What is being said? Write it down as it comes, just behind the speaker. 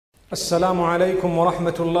السلام عليكم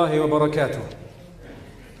ورحمة الله وبركاته.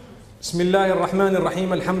 بسم الله الرحمن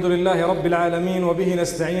الرحيم. الحمد لله رب العالمين وبه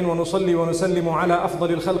نستعين ونصلي ونسلم على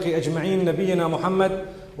أفضل الخلق أجمعين نبينا محمد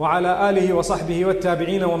وعلى آله وصحبه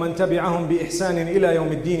والتابعين ومن تبعهم بإحسان إلى يوم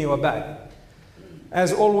الدين وبعد.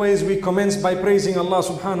 As always, we commence by praising Allah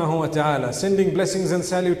subhanahu wa ta'ala, sending blessings and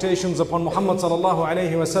salutations upon Muhammad sallallahu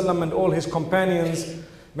alayhi wa sallam and all his companions.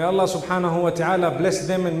 May Allah subhanahu wa ta'ala bless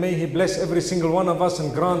them and may He bless every single one of us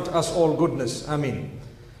and grant us all goodness. Ameen.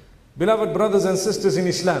 Beloved brothers and sisters in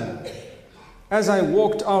Islam, as I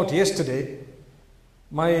walked out yesterday,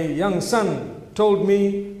 my young son told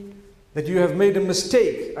me that you have made a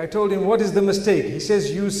mistake. I told him, what is the mistake? He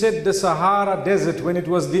says, you said the Sahara Desert when it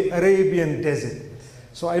was the Arabian Desert.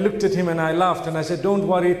 So I looked at him and I laughed and I said, don't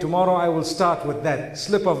worry, tomorrow I will start with that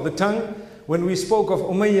slip of the tongue. When we spoke of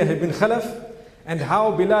Umayyah ibn Khalaf, and how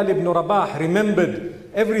Bilal ibn Rabah remembered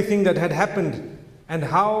everything that had happened and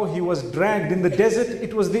how he was dragged in the desert,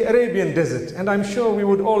 it was the Arabian desert. And I'm sure we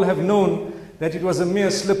would all have known that it was a mere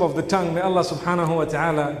slip of the tongue. May Allah subhanahu wa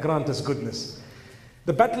ta'ala grant us goodness.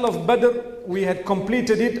 The Battle of Badr, we had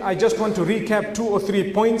completed it. I just want to recap 2 or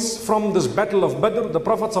 3 points from this Battle of Badr. The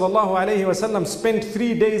Prophet sallallahu alayhi wa sallam spent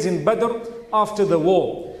 3 days in Badr after the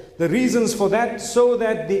war. The reasons for that, so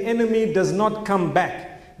that the enemy does not come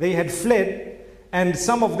back. They had fled, and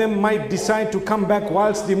some of them might decide to come back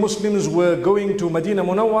whilst the Muslims were going to Medina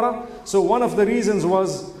Munawwara. So one of the reasons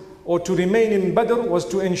was, or to remain in Badr, was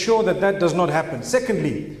to ensure that that does not happen.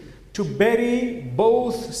 Secondly, to bury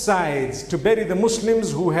both sides, to bury the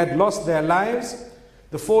Muslims who had lost their lives,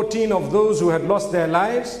 the 14 of those who had lost their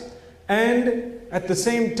lives, and at the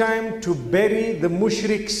same time to bury the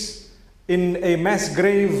mushriks in a mass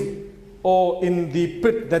grave or in the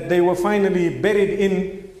pit that they were finally buried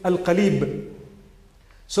in, Al-Qalib.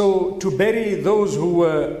 So to bury those who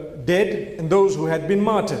were dead and those who had been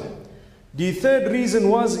martyred. The third reason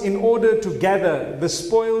was in order to gather the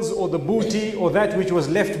spoils or the booty or that which was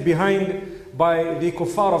left behind by the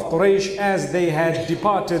kuffar of Quraysh as they had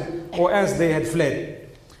departed or as they had fled.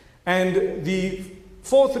 And the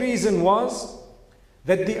fourth reason was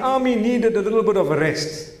that the army needed a little bit of a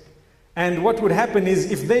rest. And what would happen is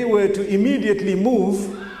if they were to immediately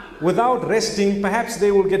move without resting, perhaps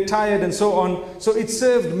they will get tired and so on. So it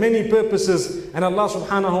served many purposes, and Allah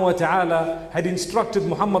subhanahu wa ta'ala had instructed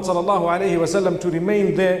Muhammad sallallahu alayhi wa sallam to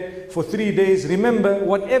remain there for 3 days. Remember,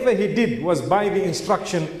 whatever he did was by the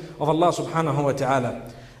instruction of Allah subhanahu wa ta'ala.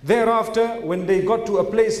 Thereafter, when they got to a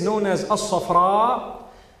place known as As-Safra,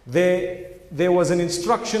 there was an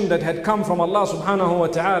instruction that had come from Allah subhanahu wa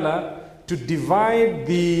ta'ala to divide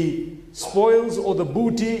the spoils or the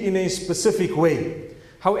booty in a specific way.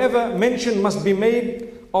 However, mention must be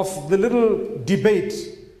made of the little debate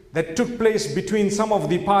that took place between some of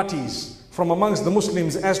the parties from amongst the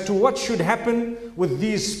Muslims as to what should happen with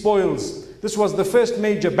these spoils. This was the first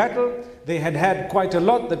major battle. They had had quite a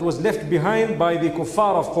lot that was left behind by the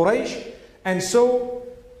kuffar of Quraysh. And so,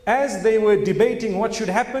 as they were debating what should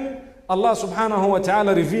happen, Allah subhanahu wa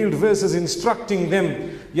ta'ala revealed verses instructing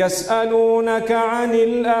them, يَسْأَلُونَكَ عَنِ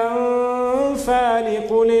الْأَنفَالِ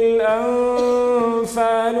قُلِ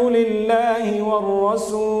الْأَنفَالُ لِلَّهِ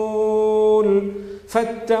وَالرَّسُولِ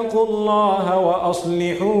فَاتَّقُوا اللَّهَ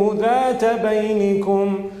وَأَصْلِحُوا ذَاتَ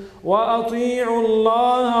بَيْنِكُمْ وَأَطِيعُوا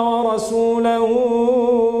اللَّهَ وَرَسُولَهُ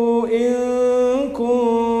إِن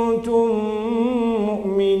كُنتُم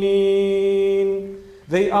مُؤْمِنِينَ.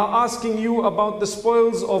 They are asking you about the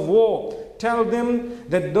spoils of war. Tell them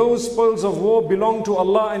that those spoils of war belong to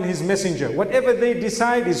Allah and His Messenger. Whatever they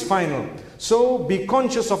decide is final. So be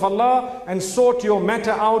conscious of Allah and sort your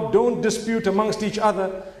matter out. Don't dispute amongst each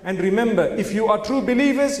other. And remember, if you are true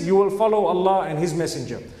believers, you will follow Allah and His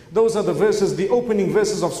Messenger. Those are the verses, the opening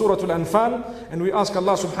verses of Surah Al-Anfal. And we ask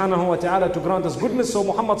Allah subhanahu wa ta'ala to grant us goodness. So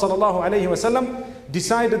Muhammad sallallahu alayhi wa sallam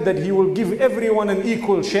decided that he will give everyone an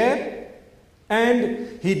equal share.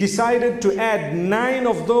 And he decided to add 9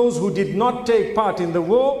 of those who did not take part in the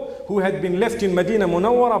war, who had been left in Medina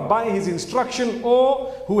Munawwara by his instruction,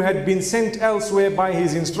 or who had been sent elsewhere by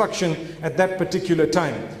his instruction at that particular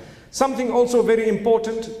time. Something also very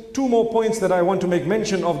important, 2 more points that I want to make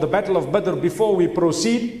mention of the Battle of Badr before we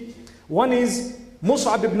proceed. One is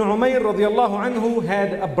Mus'ab ibn Umayr radiallahu anhu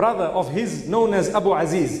had a brother of his known as Abu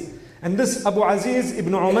Aziz. And this Abu Aziz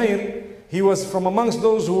ibn Umayr, he was from amongst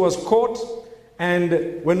those who was caught.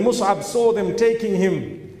 And when Mus'ab saw them taking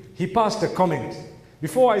him, he passed a comment.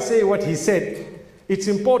 Before I say what he said, it's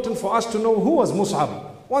important for us to know who was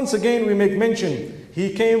Mus'ab. Once again, we make mention,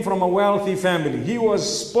 He came from a wealthy family. He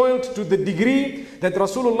was spoilt to the degree that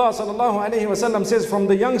Rasulullah sallallahu alaihi wasallam says, from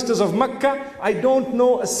the youngsters of Mecca, I don't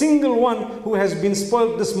know a single one who has been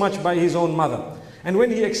spoilt this much by his own mother. And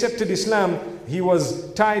when he accepted Islam, he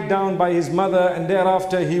was tied down by his mother, and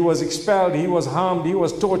thereafter he was expelled, he was harmed, he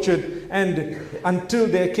was tortured, and until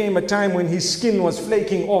there came a time when his skin was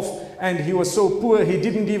flaking off and he was so poor he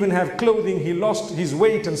didn't even have clothing, he lost his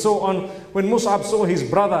weight and so on. When Mus'ab saw his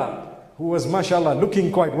brother, who was mashallah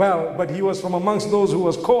looking quite well, but he was from amongst those who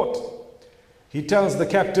was caught, he tells the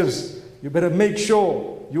captives, you better make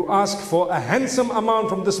sure you ask for a handsome amount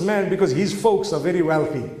from this man because his folks are very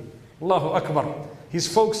wealthy. Allahu Akbar. His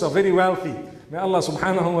folks are very wealthy. May Allah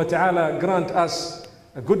subhanahu wa ta'ala grant us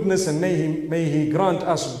a goodness, and may He grant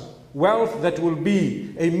us wealth that will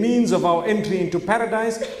be a means of our entry into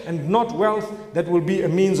paradise, and not wealth that will be a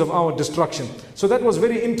means of our destruction. So that was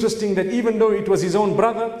very interesting, that even though it was his own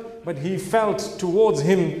brother, but he felt towards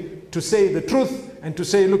him to say the truth and to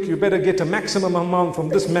say, look, you better get a maximum amount from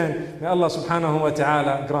this man. May Allah subhanahu wa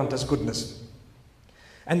ta'ala grant us goodness.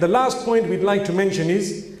 And the last point we'd like to mention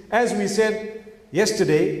is, as we said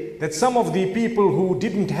yesterday, that some of the people who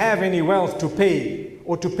didn't have any wealth to pay,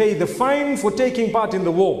 or to pay the fine for taking part in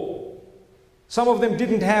the war, some of them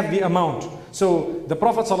didn't have the amount. So the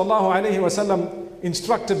Prophet ﷺ,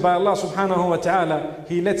 instructed by Allah subhanahu wa ta'ala,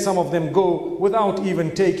 he let some of them go without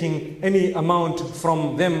even taking any amount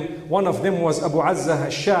from them. One of them was Abu Azzah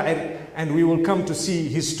al-Sha'ir, and we will come to see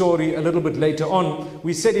his story a little bit later on.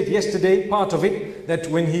 We said it yesterday, part of it, that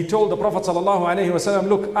when he told the Prophet ﷺ,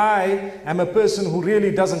 look, I am a person who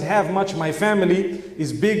really doesn't have much, my family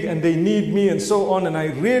is big and they need me and so on, and I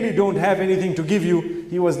really don't have anything to give you,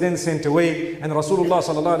 he was then sent away. And Rasulullah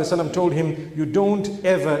ﷺ told him, you don't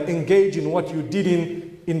ever engage in what you did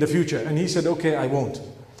in the future. And he said, okay, I won't.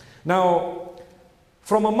 Now,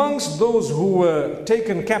 from amongst those who were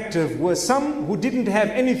taken captive were some who didn't have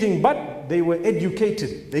anything, but they were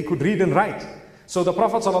educated. They could read and write. So the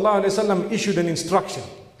Prophet ﷺ issued an instruction.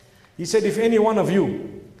 He said, if any one of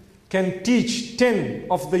you can teach 10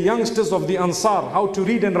 of the youngsters of the Ansar how to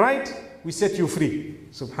read and write, we set you free.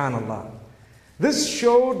 Subhanallah. This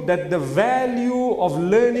showed that the value of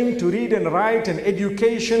learning to read and write and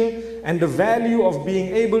education, and the value of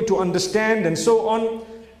being able to understand and so on,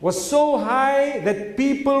 was so high that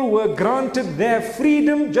people were granted their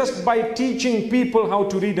freedom just by teaching people how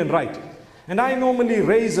to read and write. And I normally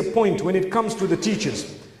raise a point when it comes to the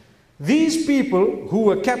teachers. These people who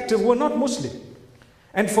were captive were not Muslim.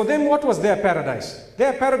 And for them, what was their paradise?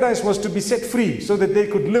 Their paradise was to be set free so that they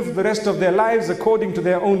could live the rest of their lives according to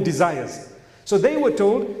their own desires. So they were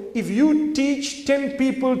told, if you teach 10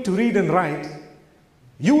 people to read and write,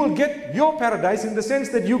 you will get your paradise, in the sense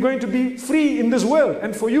that you're going to be free in this world.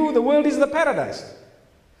 And for you, the world is the paradise.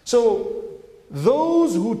 So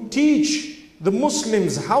those who teach the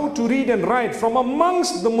Muslims how to read and write from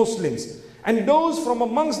amongst the Muslims, and those from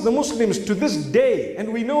amongst the Muslims to this day,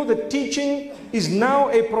 and we know that teaching is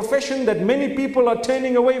now a profession that many people are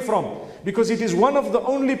turning away from, because it is one of the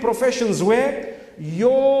only professions where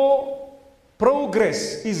your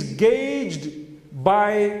progress is gauged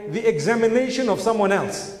by the examination of someone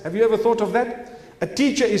else. Have you ever thought of that? A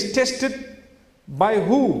teacher is tested by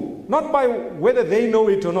who? Not by whether they know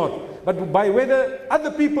it or not, but by whether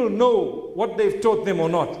other people know what they've taught them or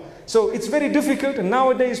not. So it's very difficult, and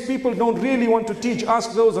nowadays people don't really want to teach.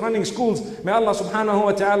 Ask those running schools. May Allah subhanahu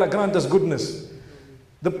wa ta'ala grant us goodness.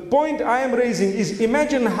 The point I am raising is,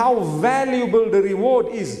 imagine how valuable the reward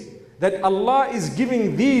is that Allah is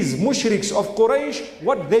giving these mushriks of Quraysh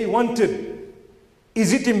what they wanted.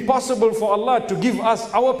 Is it impossible for Allah to give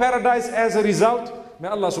us our paradise as a result? May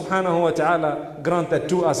Allah subhanahu wa ta'ala grant that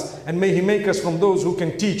to us, and may He make us from those who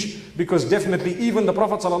can teach, because definitely even the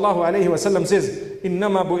Prophet sallallahu alaihi wasallam says,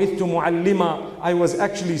 "Innama bu'ithtu mu'allima." I was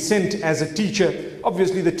actually sent as a teacher.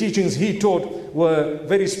 Obviously the teachings he taught were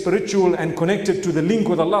very spiritual and connected to the link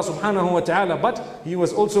with Allah subhanahu wa ta'ala, but he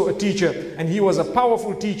was also a teacher, and he was a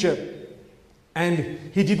powerful teacher. And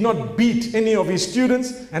he did not beat any of his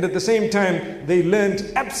students, and at the same time they learned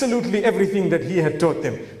absolutely everything that he had taught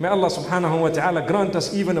them. May Allah subhanahu wa ta'ala grant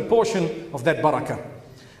us even a portion of that barakah.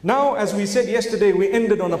 Now, as we said yesterday, we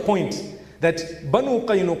ended on a point that Banu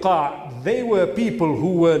Qaynuqa, they were people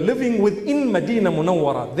who were living within Medina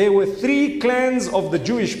Munawwara. There were 3 clans of the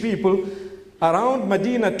Jewish people around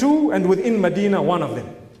Medina, 2, and within Medina, 1 of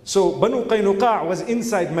them. So Banu Qaynuqa was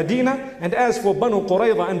inside Medina, and as for Banu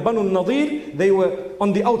Qurayza and Banu Nadir, they were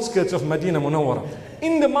on the outskirts of Medina Munawwara.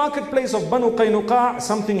 In the marketplace of Banu Qaynuqa,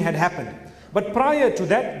 something had happened. But prior to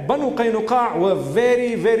that, Banu Qaynuqa were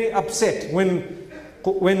very, very upset when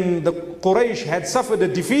the Quraysh had suffered a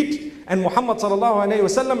defeat, and Muhammad sallallahu alayhi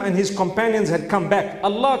wasallam and his companions had come back.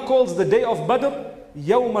 Allah calls the day of Badr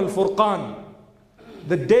Yawm al-Furqan,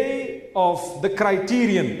 the day of the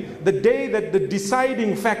criterion, the day that the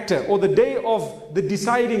deciding factor, or the day of the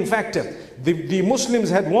deciding factor. The Muslims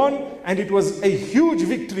had won, and it was a huge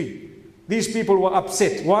victory. These people were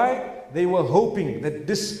upset. Why? They were hoping that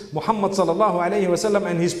this Muhammad sallallahu alayhi wasallam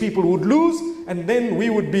and his people would lose, and then we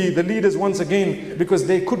would be the leaders once again, because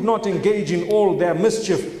they could not engage in all their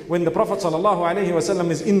mischief when the Prophet sallallahu alayhi wasallam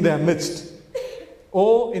is in their midst,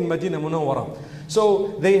 or in Medina Munawwara.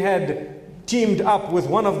 So they had teamed up with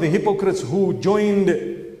one of the hypocrites who joined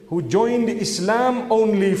Islam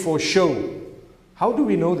only for show. How do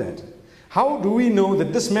we know that? How do we know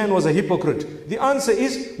that this man was a hypocrite? The answer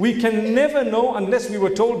is, we can never know unless we were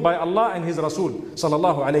told by Allah and His Rasul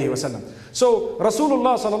sallallahu alayhi wasallam. So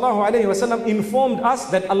Rasulullah sallallahu alayhi wasallam informed us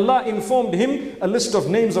that Allah informed him a list of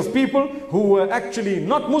names of people who were actually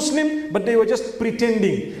not Muslim, but they were just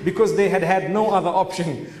pretending because they had had no other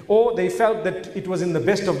option, or they felt that it was in the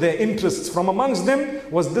best of their interests. From amongst them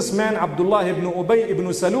was this man Abdullah ibn Ubay ibn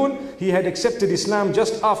Salul. He had accepted Islam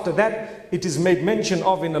just after that. It is made mention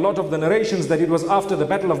of in a lot of the narrations that it was after the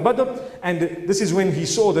Battle of Badr, and this is when he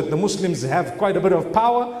saw that the Muslims have quite a bit of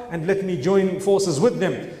power, and let me join forces with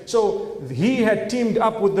them. So he had teamed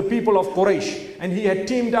up with the people of Quraysh, and he had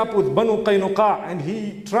teamed up with Banu Qaynuqa, and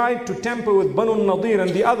he tried to tamper with Banu Nadir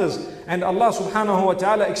and the others, and Allah subhanahu wa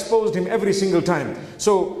ta'ala exposed him every single time.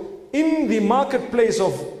 So in the marketplace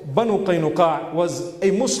of Banu Qaynuqa was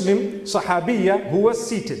a Muslim Sahabiya who was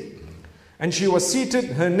seated. And she was seated,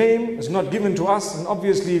 her name is not given to us, and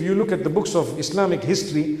obviously if you look at the books of Islamic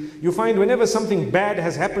history, you find whenever something bad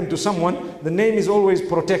has happened to someone, the name is always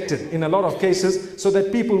protected in a lot of cases, so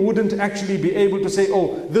that people wouldn't actually be able to say,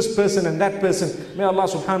 oh, this person and that person. May Allah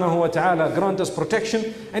subhanahu wa ta'ala grant us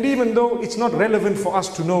protection. And even though it's not relevant for us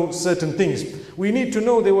to know certain things, we need to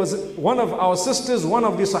know there was one of our sisters, one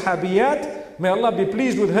of the Sahabiyat, may Allah be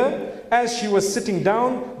pleased with her. As she was sitting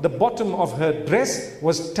down, the bottom of her dress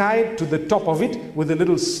was tied to the top of it with a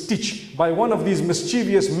little stitch by one of these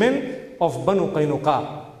mischievous men of Banu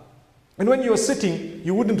Qaynuqa. And when you are sitting,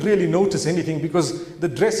 you wouldn't really notice anything because the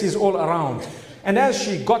dress is all around. And as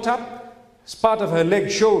she got up, part of her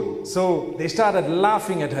leg showed. So they started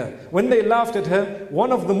laughing at her. When they laughed at her,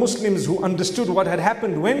 one of the Muslims who understood what had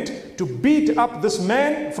happened went to beat up this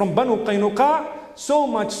man from Banu Qaynuqa, so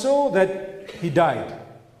much so that he died.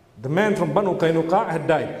 The man from Banu Qaynuqa had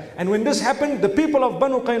died. And when this happened, the people of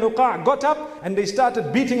Banu Qaynuqa got up and they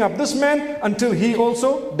started beating up this man until he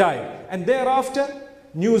also died. And thereafter,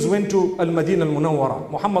 news went to Al-Madinah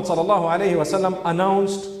Al-Munawwara. Muhammad sallallahu alayhi wasallam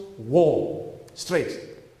announced war straight.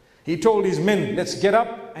 He told his men, let's get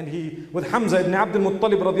up, and he, with Hamza ibn Abdul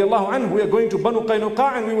Muttalib radiallahu anhu, we are going to Banu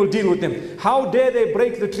Qaynuqa and we will deal with them. How dare they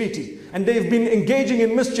break the treaty? And they've been engaging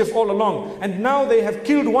in mischief all along. And now they have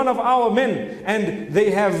killed one of our men, and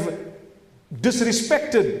they have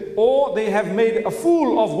disrespected, or they have made a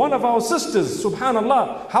fool of one of our sisters.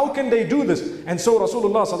 Subhanallah, how can they do this? And so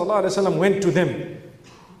Rasulullah sallallahu alaihi wasallam went to them.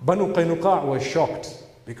 Banu Qaynuqa was shocked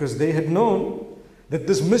because they had known that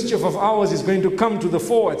this mischief of ours is going to come to the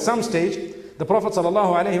fore at some stage. The Prophet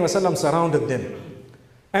ﷺ surrounded them,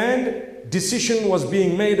 and decision was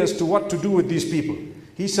being made as to what to do with these people.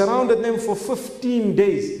 He surrounded them for 15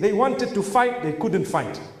 days. They wanted to fight, they couldn't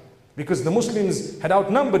fight because the Muslims had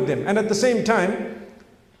outnumbered them, and at the same time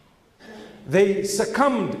they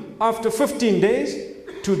succumbed after 15 days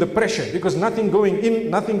to the pressure, because nothing going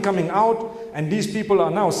in, nothing coming out, and these people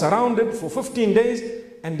are now surrounded for 15 days,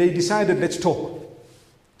 and they decided, let's talk.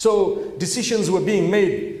 So decisions were being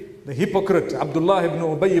made. The hypocrite Abdullah ibn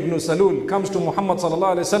Ubay ibn Salul comes to Muhammad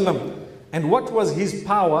sallallahu alaihi wasallam, and what was his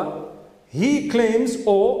power? He claims,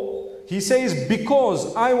 or he says,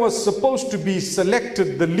 because I was supposed to be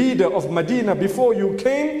selected the leader of Medina before you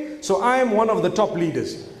came, so I am one of the top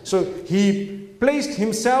leaders. So he placed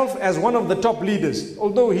himself as one of the top leaders,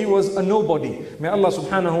 although he was a nobody. May Allah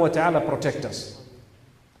subhanahu wa ta'ala protect us.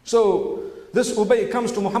 So this Ubay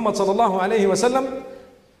comes to Muhammad sallallahu alaihi wasallam,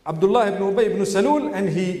 Abdullah ibn Ubay ibn Salul, and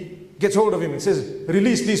he gets hold of him and says,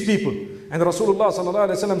 release these people. And Rasulullah sallallahu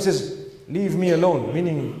alaihi wasallam says, leave me alone,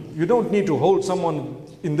 meaning you don't need to hold someone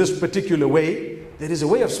in this particular way. There is a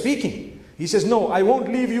way of speaking. He says, no, I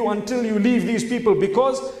won't leave you until you leave these people,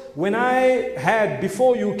 because when I had,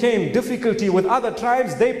 before you came, difficulty with other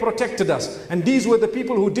tribes, they protected us. And these were the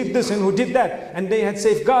people who did this and who did that. And they had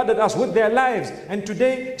safeguarded us with their lives. And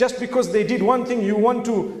today, just because they did one thing, you want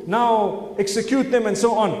to now execute them and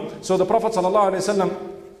so on. So the Prophet ﷺ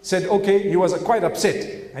said, okay, he was quite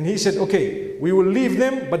upset. And he said, okay, we will leave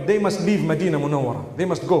them, but they must leave Medina Munawwara. They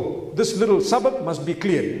must go. This little suburb must be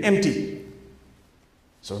cleared, empty.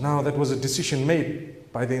 So now that was a decision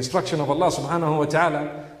made by the instruction of Allah subhanahu wa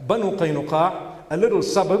ta'ala. Banu Qaynuqa', a little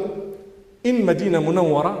suburb in Medina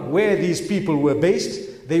Munawwara, where these people were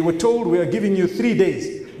based, they were told, we are giving you 3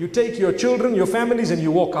 days. You take your children, your families, and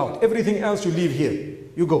you walk out. Everything else you leave here.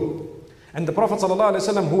 You go. And the Prophet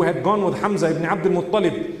ﷺ, who had gone with Hamza ibn Abdul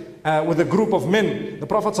Muttalib, with a group of men, the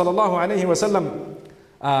Prophet ﷺ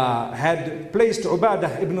had placed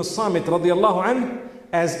Ubadah ibn Samit radiallahu anhu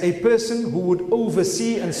as a person who would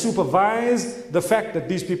oversee and supervise the fact that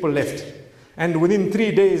these people left. And within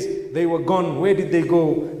 3 days, they were gone. Where did they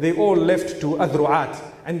go? They all left to Adru'at.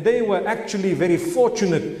 And they were actually very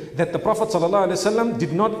fortunate that the Prophet ﷺ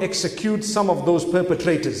did not execute some of those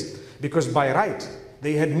perpetrators. Because by right,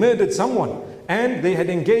 they had murdered someone and they had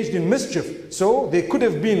engaged in mischief. So there could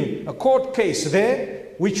have been a court case there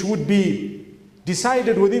which would be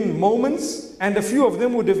decided within moments, and a few of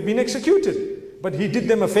them would have been executed. But he did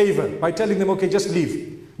them a favor by telling them, okay, just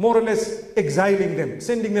leave. More or less exiling them,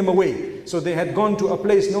 sending them away. So they had gone to a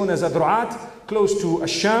place known as Adru'at, close to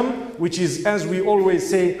Asham, which is, as we always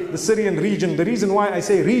say, the Syrian region. The reason why I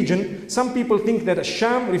say region, some people think that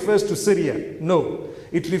Asham refers to Syria. No,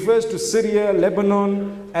 it refers to Syria,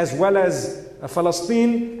 Lebanon, as well as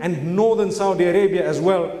Palestine and northern Saudi Arabia as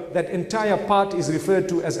well. That entire part is referred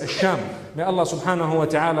to as Asham. May Allah subhanahu wa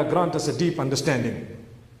ta'ala grant us a deep understanding.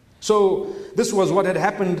 So this was what had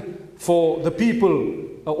happened for the people,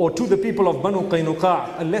 or to the people of Banu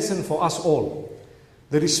Qaynuqa', a lesson for us all.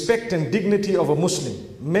 The respect and dignity of a Muslim,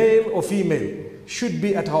 male or female, should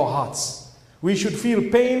be at our hearts. We should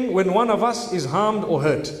feel pain when one of us is harmed or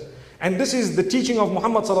hurt. And this is the teaching of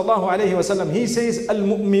Muhammad sallallahu alayhi wa sallam. He says,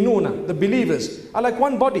 Al-Mu'minuna, the believers, are like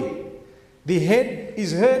one body. The head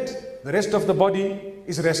is hurt, the rest of the body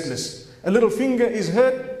is restless. A little finger is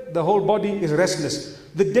hurt, the whole body is restless.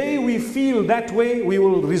 The day we feel that way, we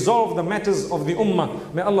will resolve the matters of the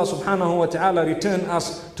ummah. May Allah subhanahu wa ta'ala return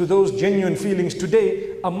us to those genuine feelings.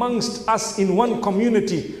 Today, amongst us in one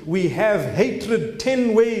community, we have hatred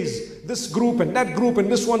 10 ways. This group and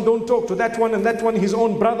this one don't talk to that one, and that one his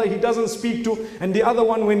own brother he doesn't speak to, and the other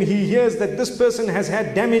one, when he hears that this person has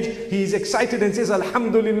had damage, he is excited and says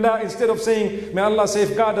Alhamdulillah, instead of saying may Allah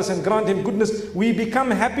safeguard us and grant him goodness. We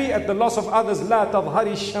become happy at the loss of others. لا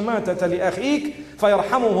تظهر الشماتة لأخيك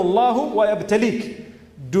فيرحمه الله ويبتليك.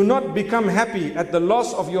 Do not become happy at the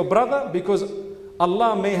loss of your brother, because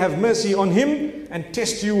Allah may have mercy on him and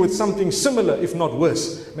test you with something similar, if not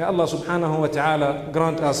worse. May Allah subhanahu wa ta'ala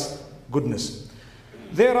grant us goodness.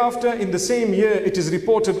 Thereafter, in the same year, it is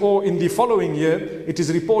reported, or in the following year, it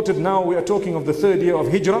is reported, now we are talking of the 3rd year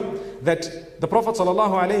of Hijrah, that the Prophet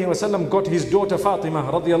ﷺ got his daughter Fatima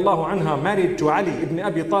radiallahu anha married to Ali ibn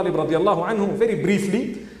Abi Talib radiallahu anhu. Very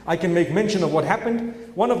briefly, I can make mention of what happened.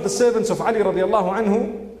 One of the servants of Ali radiallahu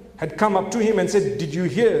anhu had come up to him and said, did you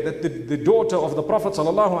hear that the daughter of the Prophet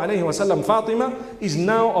ﷺ, Fatima, is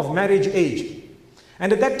now of marriage age?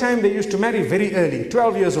 And at that time they used to marry very early,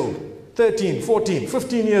 12 years old. 13, 14,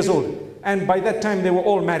 15 years old, and by that time they were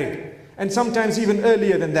all married. And sometimes even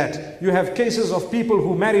earlier than that. You have cases of people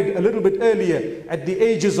who married a little bit earlier, at the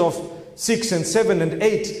ages of 6 and 7 and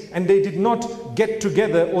 8, and they did not get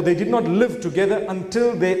together, or they did not live together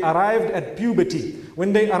until they arrived at puberty.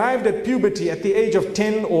 When they arrived at puberty at the age of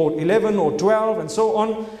 10 or 11 or 12 and so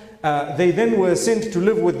on, they then were sent to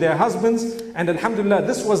live with their husbands, and alhamdulillah,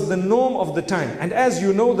 this was the norm of the time. And as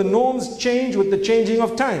you know, the norms change with the changing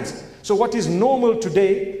of times. So what is normal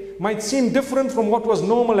today might seem different from what was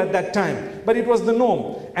normal at that time, but it was the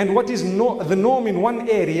norm. And what is the norm in one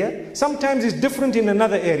area sometimes is different in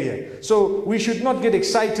another area. So we should not get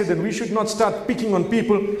excited, and we should not start picking on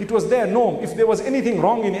people. It was their norm. If there was anything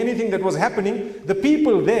wrong in anything that was happening, the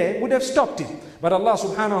people there would have stopped it. But Allah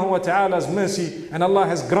subhanahu wa ta'ala's mercy, and Allah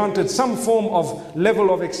has granted some form of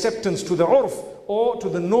level of acceptance to the urf, or to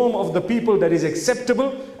the norm of the people, that is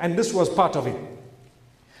acceptable, and this was part of it.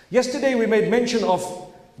 Yesterday we made mention of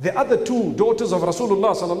the other 2 daughters of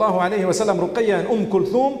Rasulullah sallallahu alayhi wa sallam, Ruqayya and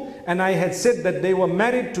Kulthum, and I had said that they were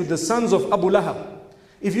married to the sons of Abu Lahab.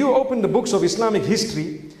 If you open the books of Islamic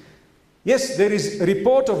history, yes, there is a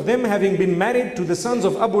report of them having been married to the sons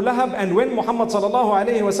of Abu Lahab, and when Muhammad sallallahu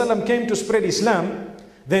alayhi wa sallam came to spread Islam,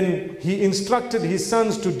 then he instructed his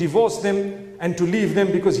sons to divorce them and to leave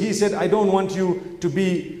them, because he said, I don't want you to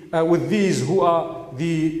be with these who are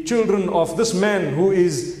the children of this man who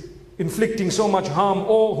is inflicting so much harm,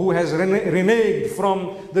 or who has reneged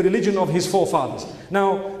from the religion of his forefathers.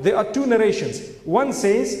 Now, there are 2 narrations. One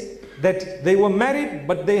says that they were married,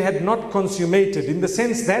 but they had not consummated, in the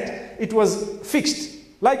sense that it was fixed.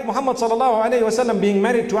 Like Muhammad sallallahu alayhi wasallam being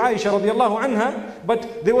married to Aisha radiallahu anha,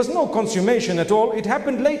 but there was no consummation at all. It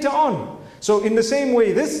happened later on. So in the same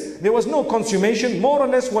way there was no consummation. More or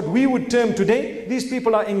less what we would term today, these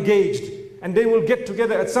people are engaged and they will get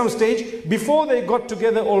together at some stage. Before they got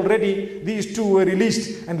together already, these two were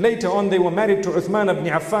released, and later on they were married to Uthman ibn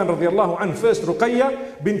Affan radiallahu anhu. First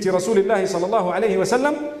Ruqayya binti Rasulullah sallallahu alayhi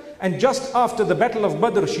wasallam, and just after the battle of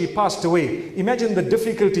Badr she passed away. Imagine the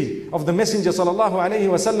difficulty of the Messenger sallallahu alayhi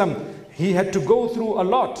wasallam. He had to go through a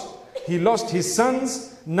lot. He lost his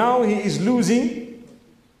sons, now he is losing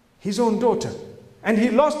his own daughter. And he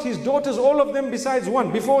lost his daughters, all of them besides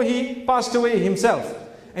one, before he passed away himself.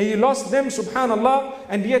 And he lost them, subhanallah,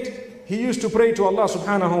 and yet he used to pray to Allah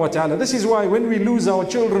subhanahu wa ta'ala. This is why when we lose our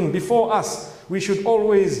children before us, we should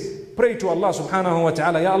always pray to Allah subhanahu wa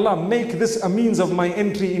ta'ala, Ya Allah, make this a means of my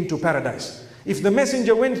entry into paradise. If the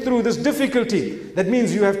messenger went through this difficulty, that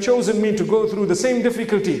means you have chosen me to go through the same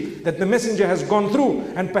difficulty that the messenger has gone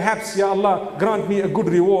through, and perhaps, Ya Allah, grant me a good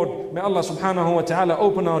reward. May Allah subhanahu wa ta'ala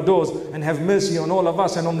open our doors and have mercy on all of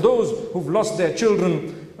us and on those who've lost their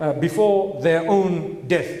children before their own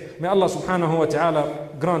death. May Allah subhanahu wa ta'ala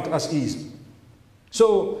grant us ease.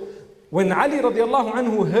 So when Ali radiallahu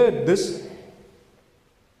anhu heard this,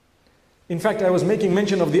 in fact, I was making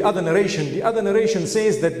mention of the other narration. The other narration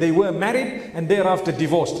says that they were married and thereafter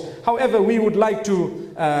divorced. However, we would like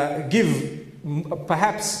to give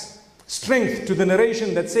perhaps strength to the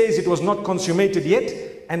narration that says it was not consummated yet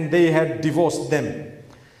and they had divorced them.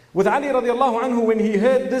 With Ali radiallahu anhu, when he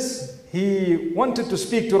heard this, he wanted to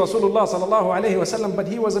speak to Rasulullah sallallahu alayhi wasallam, but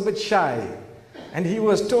he was a bit shy. And he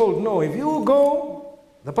was told, no, if you go,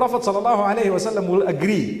 the Prophet sallallahu alayhi wasallam will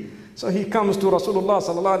agree. So he comes to Rasulullah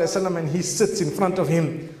sallallahu alayhi wasallam and he sits in front of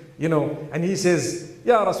him, and he says,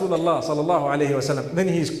 Ya Rasulullah sallallahu alayhi wasallam. Then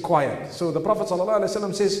he's quiet. So the Prophet sallallahu alayhi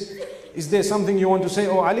wasallam says, is there something you want to say,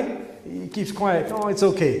 oh Ali? He keeps quiet. No, it's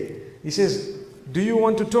okay. He says, do you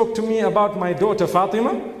want to talk to me about my daughter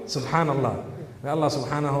Fatima? Subhanallah. May Allah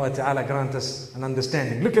subhanahu wa ta'ala grant us an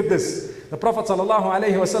understanding. Look at this. The Prophet sallallahu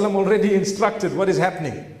alayhi wasallam already instructed what is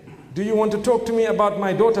happening. Do you want to talk to me about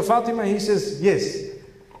my daughter Fatima? He says, yes.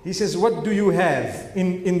 He says, what do you have?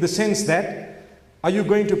 In the sense that, are you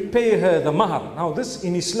going to pay her the mahar? Now this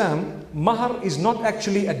in Islam, mahar is not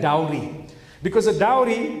actually a dowry. Because a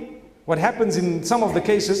dowry, what happens in some of the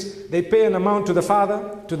cases, they pay an amount to the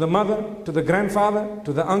father, to the mother, to the grandfather,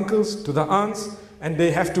 to the uncles, to the aunts, and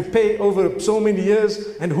they have to pay over so many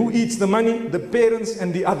years. And who eats the money? The parents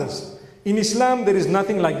and the others. In Islam, there is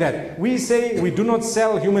nothing like that. We say we do not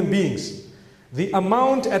sell human beings. The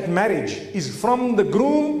amount at marriage is from the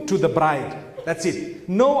groom to the bride. That's it.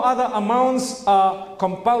 No other amounts are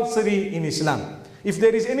compulsory in Islam. If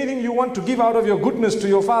there is anything you want to give out of your goodness to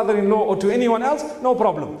your father-in-law or to anyone else, no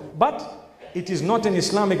problem. But it is not an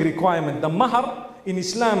Islamic requirement. The mahar in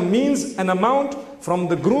Islam means an amount from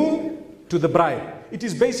the groom to the bride. It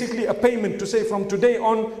is basically a payment to say, from today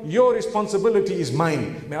on, your responsibility is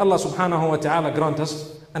mine. May Allah subhanahu wa ta'ala grant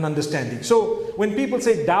us an understanding. So when people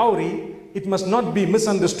say dowry, it must not be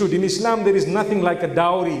misunderstood. In Islam, there is nothing like a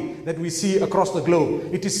dowry that we see across the globe.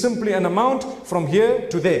 It is simply an amount from here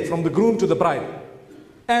to there, from the groom to the bride.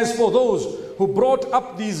 As for those who brought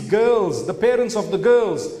up these girls, the parents of the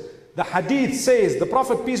girls, the hadith says, the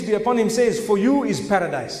Prophet, peace be upon him, says, for you is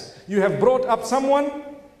paradise. You have brought up someone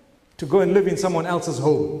to go and live in someone else's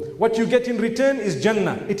home. What you get in return is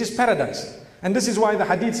Jannah. It is paradise. And this is why the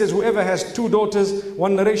hadith says, whoever has 2 daughters,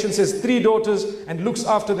 one narration says 3 daughters, and looks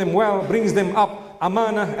after them well, brings them up,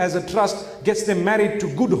 amana as a trust, gets them married to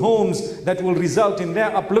good homes that will result in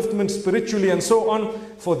their upliftment spiritually and so on,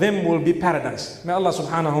 for them will be paradise. May Allah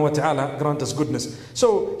subhanahu wa ta'ala grant us goodness.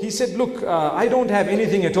 So he said, look, I don't have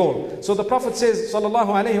anything at all. So the Prophet says, sallallahu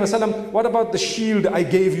alayhi wa sallam, what about the shield I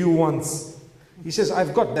gave you once? He says,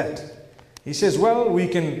 I've got that. He says, well, we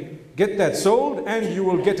can get that sold and you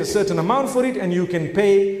will get a certain amount for it and you can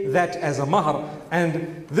pay that as a mahar.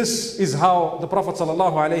 And this is how the Prophet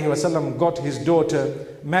ﷺ got his daughter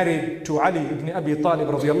married to Ali ibn Abi Talib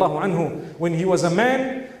radiallahu anhu, when he was a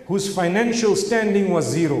man whose financial standing was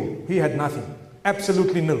zero. He had nothing,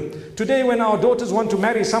 absolutely nil. Today when our daughters want to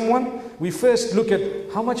marry someone, we first look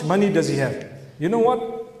at how much money does he have. You know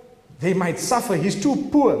what? They might suffer, he's too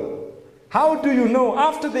poor. How do you know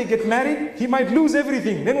after they get married, he might lose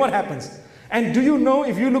everything? Then what happens? And do you know,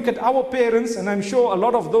 if you look at our parents, and I'm sure a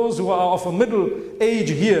lot of those who are of a middle age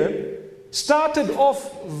here, started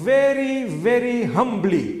off very, very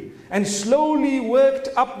humbly and slowly worked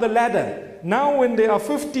up the ladder. Now when they are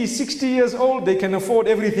 50, 60 years old, they can afford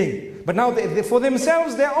everything. But now for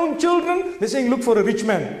themselves, their own children, they're saying, look for a rich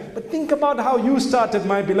man. But think about how you started,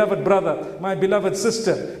 my beloved brother, my beloved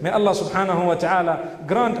sister. May Allah subhanahu wa ta'ala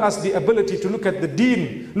grant us the ability to look at the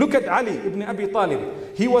deen. Look at Ali ibn Abi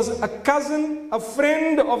Talib. He was a cousin, a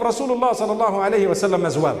friend of Rasulullah sallallahu alayhi wa sallam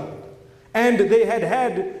as well. And they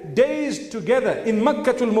had days together in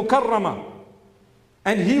Makkatul Mukarramah.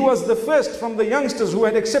 And he was the first from the youngsters who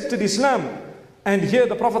had accepted Islam. And here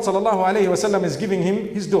the Prophet ﷺ is giving him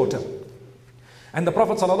his daughter. And the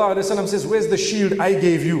Prophet ﷺ says, where's the shield I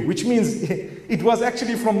gave you? Which means it was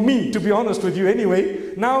actually from me, to be honest with you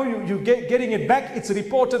anyway. Now you getting it back. It's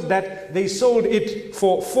reported that they sold it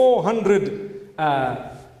for 400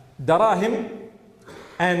 darahim.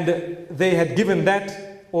 And they had given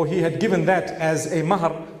that, or he had given that as a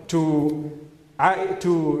mahar to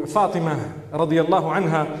Fatima radiallahu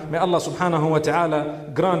anha. May Allah subhanahu wa ta'ala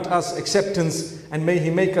grant us acceptance, and may He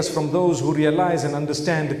make us from those who realize and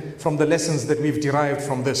understand from the lessons that we've derived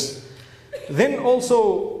from this. Then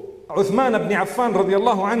also Uthman ibn Affan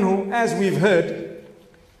radiallahu anhu, as we've heard,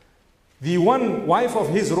 the one wife of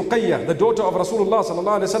his, Ruqayyah, the daughter of Rasulullah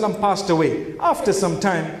sallallahu alaihi wasallam, passed away. After some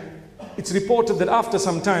time, it's reported that after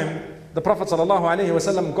some time, the Prophet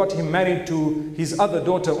ﷺ got him married to his other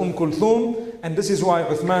daughter, Kulthum, and this is why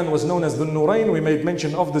Uthman was known as the Nurayn. We made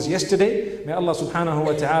mention of this yesterday. May Allah subhanahu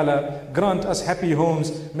wa ta'ala grant us happy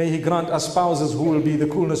homes. May He grant us spouses who will be the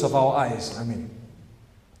coolness of our eyes. Ameen.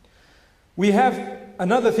 We have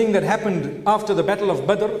another thing that happened after the Battle of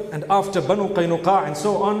Badr and after Banu Qaynuqa and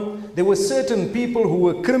so on. There were certain people who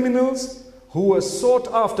were criminals, who were sought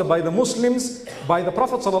after by the Muslims, by the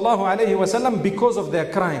Prophet ﷺ because of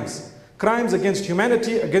their crimes. Crimes against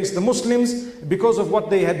humanity, against the Muslims, because of what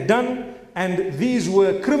they had done. And these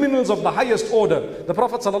were criminals of the highest order. The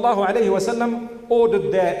Prophet ﷺ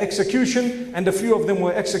ordered their execution, and a few of them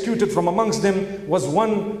were executed. From amongst them was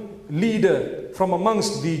one leader from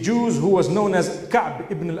amongst the Jews who was known as Ka'b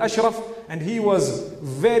ibn al-Ashraf, and he was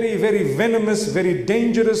very, very venomous, very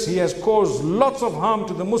dangerous. He has caused lots of harm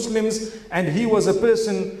to the Muslims, and he was a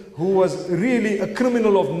person who was really a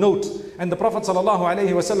criminal of note. And the Prophet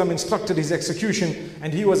ﷺ instructed his execution,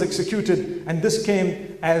 and he was executed. And this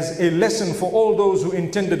came as a lesson for all those who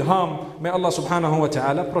intended harm. May Allah subhanahu wa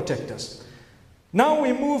ta'ala protect us. Now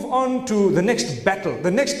we move on to the next battle.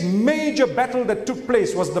 The next major battle that took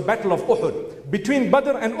place was the Battle of Uhud. Between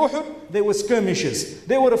Badr and Uhud, there were skirmishes.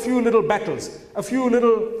 There were a few little battles, a few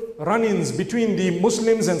little run-ins between the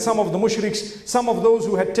Muslims and some of the mushriks, some of those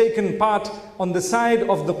who had taken part on the side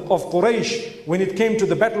of Quraysh when it came to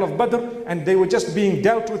the Battle of Badr, and they were just being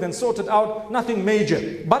dealt with and sorted out, nothing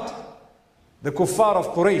major. But the kuffar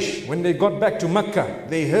of Quraysh, when they got back to Mecca,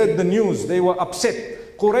 they heard the news, they were upset.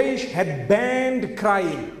 Quraysh had banned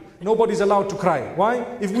crying. Nobody's allowed to cry. Why?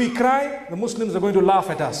 If we cry, the Muslims are going to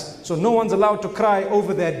laugh at us. So no one's allowed to cry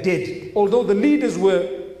over their dead, although the leaders were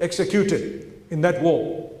executed in that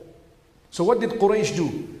war. So what did Quraysh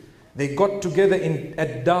do? They got together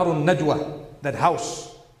at Darun Nadwa, that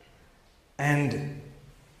house, and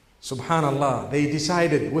subhanallah, they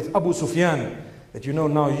decided with Abu Sufyan that,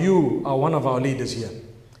 now you are one of our leaders here.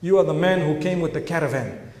 You are the man who came with the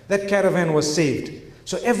caravan. That caravan was saved.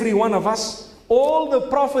 So every one of us, all the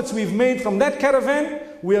profits we've made from that caravan,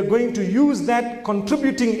 we are going to use that,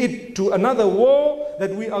 contributing it to another war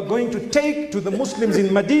that we are going to take to the Muslims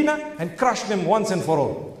in Medina and crush them once and for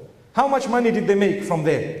all. How much money did they make from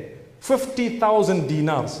there? 50,000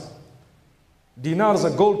 dinars. Dinars are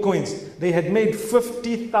gold coins. They had made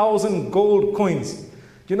 50,000 gold coins.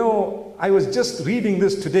 I was just reading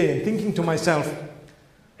this today and thinking to myself,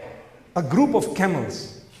 a group of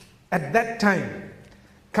camels at that time,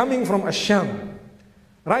 coming from Asham,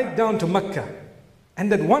 right down to Mecca, and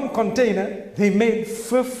that one container, they made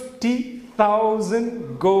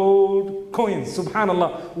 50,000 gold coins.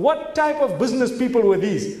 Subhanallah. What type of business people were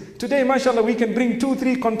these? Today, mashallah, we can bring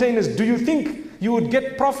 2-3 containers. Do you think you would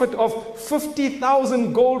get profit of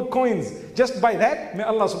 50,000 gold coins just by that? May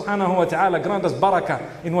Allah subhanahu wa ta'ala grant us barakah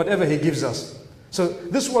in whatever He gives us. So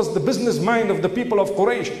this was the business mind of the people of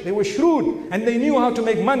Quraysh. They were shrewd and they knew how to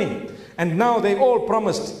make money. And now they all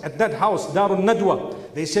promised at that house, Darun Nadwa.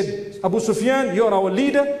 They said, Abu Sufyan, you're our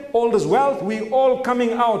leader, all this wealth, we all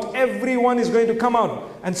coming out. Everyone is going to come out.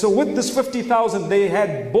 And so with this 50,000, they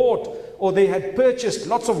had bought or they had purchased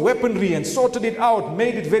lots of weaponry and sorted it out,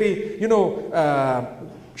 made it very,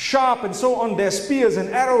 sharp and so on, their spears and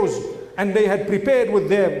arrows. And they had prepared with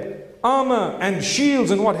their armor and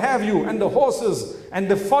shields and what have you, and the horses and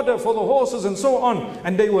the fodder for the horses and so on.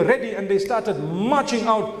 And they were ready and they started marching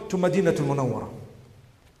out to Madinatul Munawwara.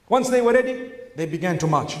 Once they were ready, they began to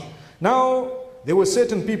march. Now, there were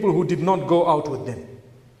certain people who did not go out with them.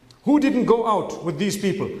 Who didn't go out with these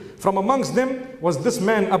people? From amongst them was this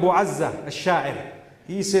man Abu Azza al-Sha'ir.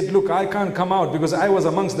 He said, look, I can't come out because I was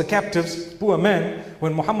amongst the captives, poor man.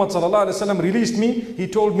 When Muhammad sallallahu alaihi wasallam released me, he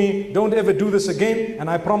told me, don't ever do this again. And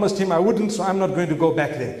I promised him I wouldn't, so I'm not going to go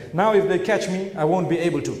back there. Now if they catch me, I won't be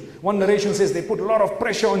able to. One narration says they put a lot of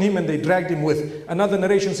pressure on him and they dragged him with. Another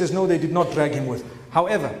narration says, no, they did not drag him with.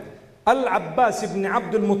 However, Al-Abbas ibn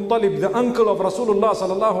Abdul Muttalib, the uncle of Rasulullah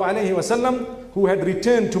sallallahu alaihi wasallam, who had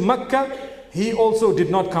returned to Mecca, he also did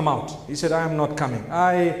not come out. He said, I am not coming.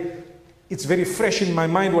 It's very fresh in my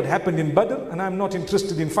mind what happened in Badr, and I'm not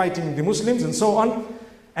interested in fighting the Muslims and so on.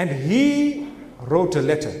 And he wrote a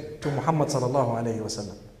letter to Muhammad sallallahu alayhi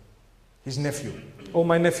wasallam, his nephew. Oh,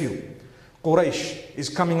 my nephew, Quraysh is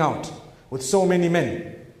coming out with so many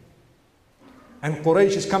men. And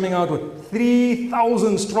Quraysh is coming out with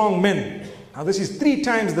 3,000 strong men. Now this is 3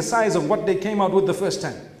 times the size of what they came out with the first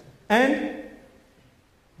time. And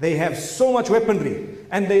they have so much weaponry,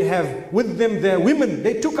 and they have with them their women.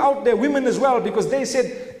 They took out their women as well, because they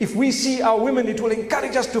said, if we see our women, it will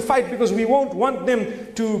encourage us to fight, because we won't want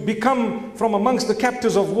them to become from amongst the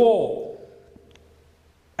captives of war.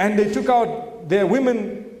 And they took out their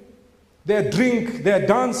women, their drink, their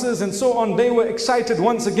dances and so on. They were excited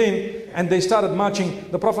once again, and they started marching.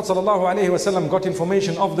 The Prophet ﷺ got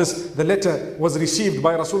information of this. The letter was received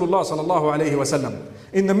by Rasulullah ﷺ.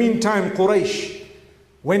 In the meantime, Quraysh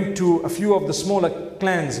went to a few of the smaller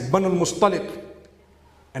clans, Banu al-Mustaliq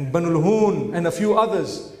and Banu al-Hun and a few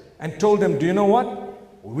others, and told them, do you know what?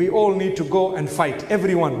 We all need to go and fight.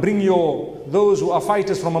 Everyone, bring those who are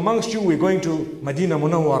fighters from amongst you. We're going to Medina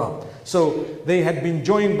Munawwara. So they had been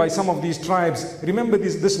joined by some of these tribes. Remember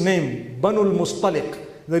this name, Banu al-Mustaliq.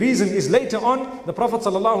 The reason is later on, the Prophet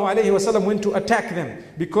ﷺ went to attack them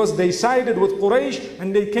because they sided with Quraysh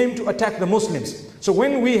and they came to attack the Muslims. So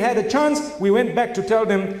when we had a chance, we went back to tell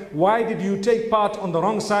them, why did you take part on the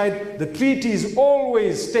wrong side? The treaties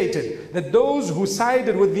always stated that those who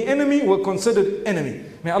sided with the enemy were considered enemy.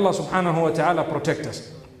 May Allah subhanahu wa ta'ala protect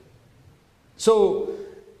us. So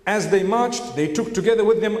as they marched, they took together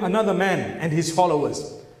with them another man and his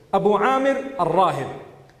followers, Abu Amir al-Rahib.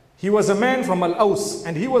 He was a man from Al-Aws,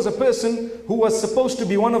 and he was a person who was supposed to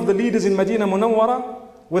be one of the leaders in Medina Munawwara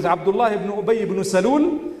with Abdullah ibn Ubay ibn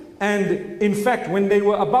Salul. And in fact, when they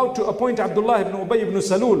were about to appoint Abdullah ibn Ubay ibn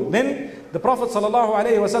Salul, then the Prophet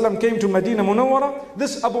ﷺ came to Medina Munawwara.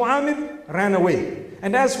 This Abu Amir ran away.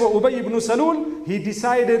 And as for Ubay ibn Salul, he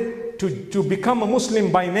decided to become a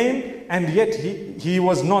Muslim by name, and yet he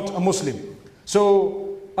was not a Muslim.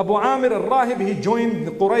 So Abu Amir al-Rahib, he joined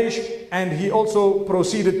the Quraysh, and he also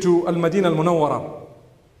proceeded to Al-Madinah al-Munawwara.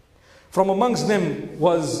 From amongst them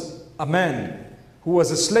was a man who was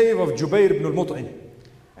a slave of Jubair ibn al-Mut'im,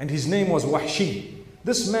 and his name was Wahshi.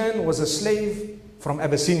 This man was a slave from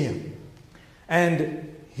Abyssinia,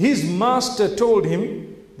 and his master told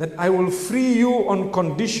him that I will free you on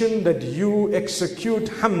condition that you execute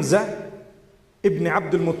Hamza ibn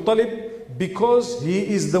Abdul Muttalib, because he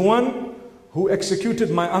is the one who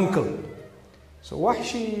executed my uncle. So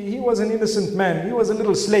Wahshi, he was an innocent man. He was a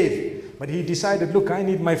little slave, but he decided, look, I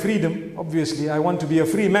need my freedom. Obviously, I want to be a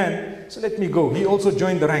free man, so let me go. He also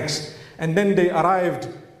joined the ranks. And then they arrived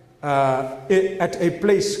at a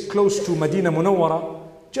place close to Medina Munawwara,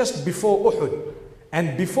 just before Uhud.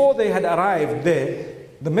 And before they had arrived there,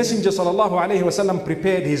 the Messenger ﷺ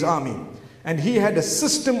prepared his army. And he had a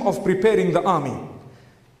system of preparing the army.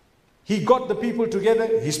 He got the people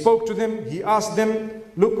together, he spoke to them, he asked them,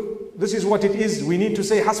 look, this is what it is. We need to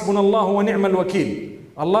say, Hasbunallahu wa ni'mal wakil.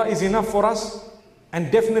 Allah is enough for us,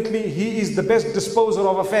 and definitely He is the best disposer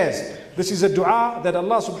of affairs. This is a dua that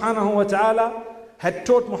Allah subhanahu wa ta'ala had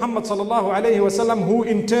taught Muhammad sallallahu alayhi wa sallam, who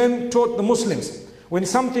in turn taught the Muslims. When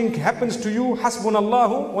something happens to you,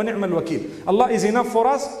 Hasbunallahu wa ni'mal wakil. Allah is enough for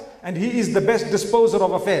us, and He is the best disposer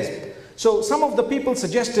of affairs. So some of the people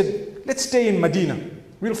suggested, let's stay in Medina.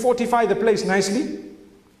 We'll fortify the place nicely,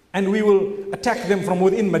 and we will attack them from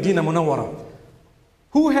within Medina Munawwara.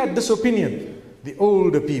 Who had this opinion? The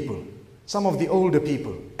older people, some of the older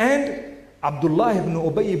people. And Abdullah ibn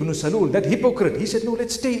Ubay ibn Salul, that hypocrite, he said, no,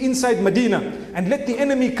 let's stay inside Medina and let the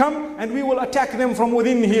enemy come and we will attack them from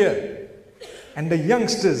within here. And the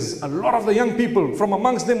youngsters, a lot of the young people, from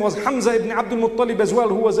amongst them was Hamza ibn Abdul Muttalib as well,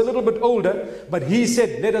 who was a little bit older. But he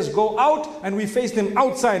said, let us go out and we face them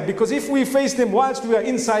outside. Because if we face them whilst we are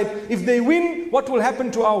inside, if they win, what will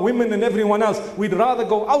happen to our women and everyone else? We'd rather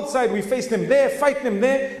go outside, we face them there, fight them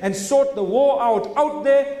there, and sort the war out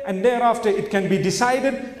there. And thereafter it can be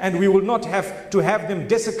decided, and we will not have to have them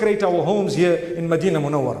desecrate our homes here in Medina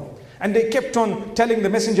Munawwara. And they kept on telling the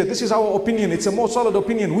messenger, this is our opinion, it's a more solid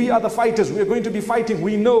opinion, we are the fighters, we are going to be fighting,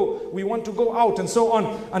 we know, we want to go out, and so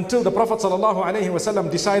on, until the Prophet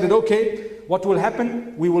ﷺ decided, okay, what will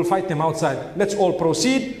happen? We will fight them outside. Let's all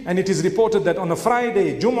proceed. And it is reported that on a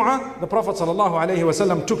Friday, Jum'ah, the Prophet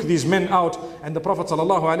ﷺ took these men out, and the Prophet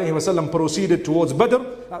ﷺ proceeded towards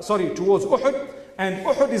towards Uhud. And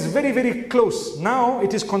Uhud is very, very close. Now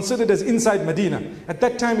it is considered as inside Medina. At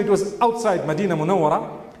that time it was outside Medina Munawwara.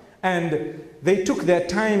 And they took their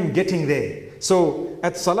time getting there. So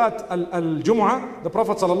at Salat al-Jum'ah, the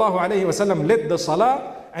Prophet ﷺ led the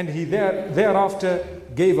Salah, and he thereafter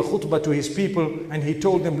gave a khutbah to his people, and he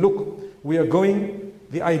told them, look, we are going,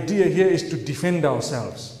 the idea here is to defend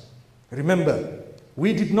ourselves. Remember,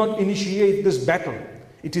 we did not initiate this battle.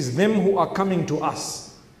 It is them who are coming to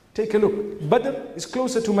us. Take a look. Badr is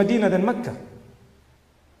closer to Medina than Mecca.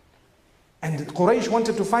 And Quraysh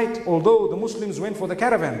wanted to fight, although the Muslims went for the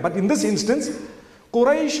caravan. But in this instance,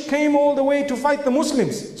 Quraysh came all the way to fight the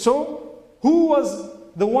Muslims. So, who was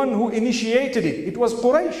the one who initiated it? It was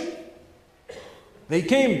Quraysh. They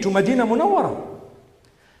came to Medina Munawwara.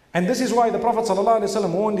 And this is why the Prophet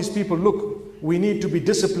ﷺ warned his people, look, we need to be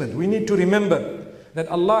disciplined. We need to remember that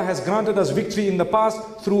Allah has granted us victory in the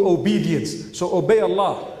past through obedience. So obey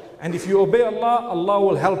Allah. And if you obey Allah, Allah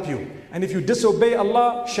will help you. And if you disobey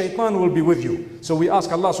Allah, shaitan will be with you. So we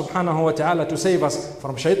ask Allah subhanahu wa ta'ala to save us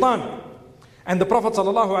from shaitan. And the Prophet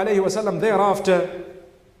ﷺ thereafter,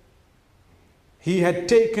 he had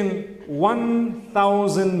taken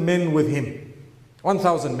 1,000 men with him.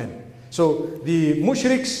 1,000 men. So the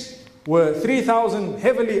mushriks were 3,000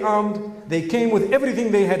 heavily armed. They came with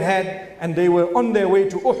everything they had, and they were on their way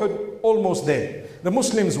to Uhud, almost there. The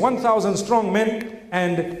Muslims, 1,000 strong men,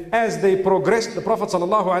 and as they progressed, the Prophet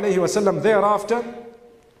ﷺ thereafter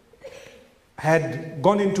had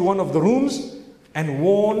gone into one of the rooms and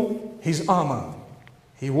worn his armor.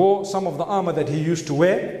 He wore some of the armor that he used to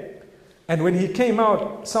wear, and when he came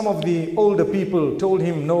out, some of the older people told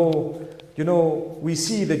him, no, you know, we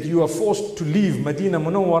see that you are forced to leave Medina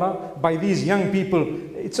Munawwara by these young people.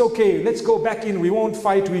 It's okay, let's go back in, we won't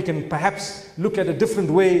fight, we can perhaps look at a different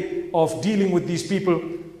way of dealing with these people.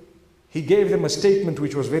 He gave them a statement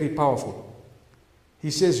which was very powerful.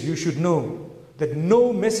 He says, you should know that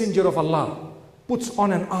no messenger of Allah puts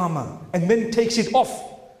on an armor and then takes it off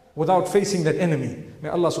without facing that enemy. May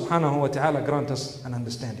Allah subhanahu wa ta'ala grant us an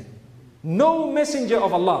understanding. No messenger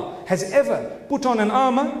of Allah has ever put on an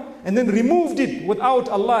armor and then removed it without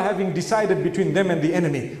Allah having decided between them and the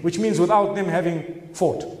enemy, which means without them having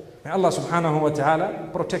fought. May Allah subhanahu wa ta'ala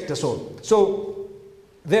protect us all. So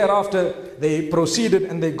thereafter they proceeded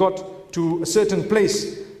and they got to a certain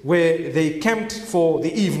place where they camped for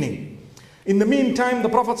the evening. In the meantime, the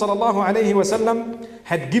Prophet ﷺ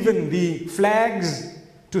had given the flags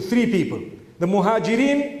to 3 people. The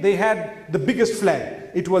Muhajirin, they had the biggest flag.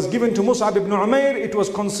 It was given to Mus'ab ibn Umair. It was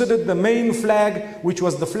considered the main flag, which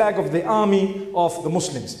was the flag of the army of the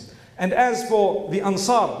Muslims. And as for the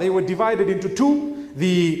Ansar, they were divided into 2.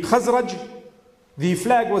 The Khazraj, the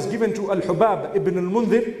flag was given to Al-Hubab ibn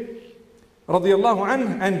al-Mundhir radiyallahu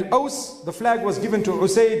anh, and Aus, the flag was given to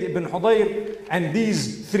Usayd ibn Hudayr, and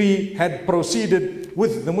these 3 had proceeded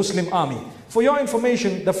with the Muslim army. For your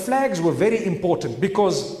information, the flags were very important,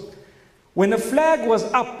 because when a flag was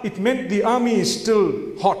up, it meant the army is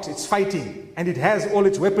still hot, it's fighting, and it has all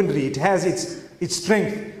its weaponry, it has its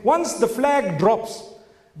strength. Once the flag drops,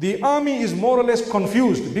 the army is more or less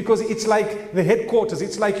confused, because it's like the headquarters,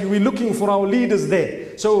 it's like we're looking for our leaders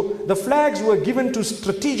there. So the flags were given to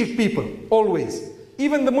strategic people, always.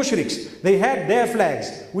 Even the mushriks, they had their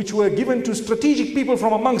flags, which were given to strategic people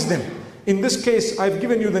from amongst them. In this case, I've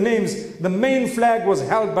given you the names. The main flag was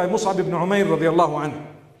held by Mus'ab ibn Umair radiyallahu anhu.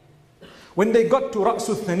 When they got to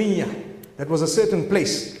Ra'su Thaniya, that was a certain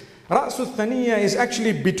place. Ra'su Thaniya is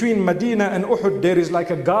actually between Medina and Uhud. There is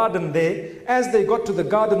like a garden there. As they got to the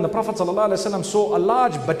garden, the Prophet ﷺ saw a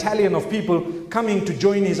large battalion of people coming to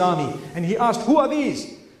join his army. And he asked, who are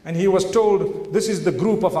these? And he was told, this is the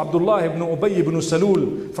group of Abdullah ibn Ubay ibn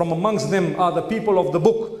Salul. From amongst them are the people of the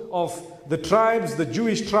book of the tribes, the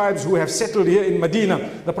Jewish tribes who have settled here in Medina.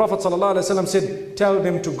 The Prophet ﷺ said, tell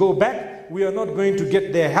them to go back. We are not going to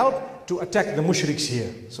get their help to attack the mushriks here.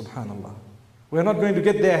 Subhanallah. We are not going to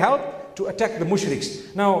get their help to attack the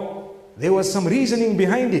mushriks. Now, there was some reasoning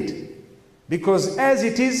behind it. Because as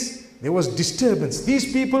it is, there was disturbance.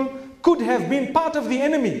 These people could have been part of the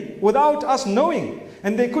enemy without us knowing.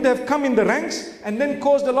 And they could have come in the ranks and then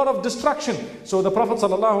caused a lot of destruction. So the Prophet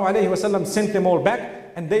ﷺ sent them all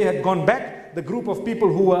back, and they had gone back, the group of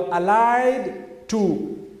people who were allied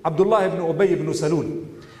to Abdullah ibn Ubay ibn Salul.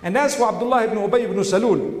 And as for Abdullah ibn Ubay ibn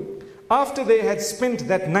Salul, after they had spent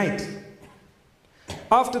that night,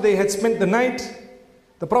 after they had spent the night,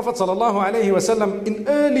 the Prophet ﷺ in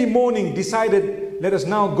early morning decided, let us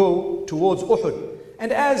now go towards Uhud.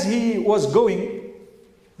 And as he was going,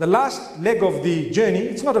 the last leg of the journey,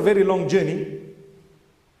 it's not a very long journey,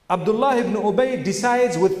 Abdullah ibn Ubay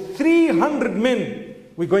decides with 300 men,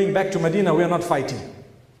 we're going back to Medina, we are not fighting.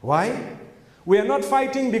 Why? We are not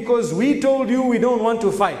fighting because we told you we don't want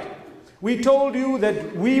to fight. We told you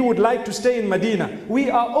that we would like to stay in Medina.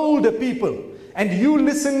 We are older people. And you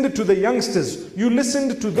listened to the youngsters. You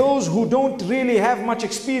listened to those who don't really have much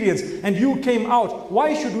experience. And you came out.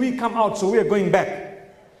 Why should we come out? So we are going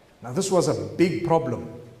back. Now this was a big problem.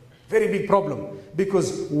 Very big problem.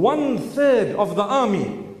 Because 1/3 of the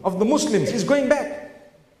army of the Muslims is going back.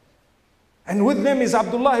 And with them is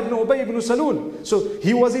Abdullah ibn Ubay ibn Salul. So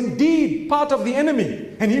he was indeed part of the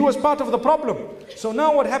enemy. And he was part of the problem. So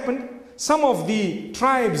now what happened? Some of the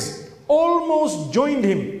tribes almost joined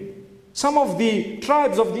him. Some of the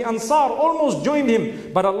tribes of the Ansar almost joined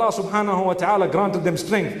him. But Allah subhanahu wa ta'ala granted them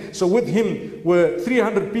strength. So with him were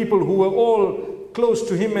 300 people who were all close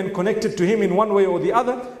to him and connected to him in one way or the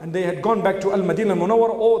other. And they had gone back to Al-Madinah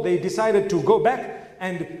Munawwara, or they decided to go back.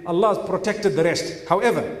 And Allah protected the rest.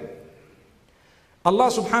 However,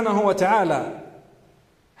 Allah subhanahu wa ta'ala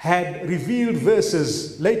had revealed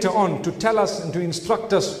verses later on to tell us and to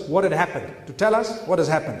instruct us what had happened. To tell us what has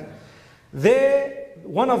happened. There,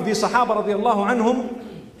 one of the Sahaba radiallahu anhum,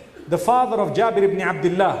 the father of Jabir ibn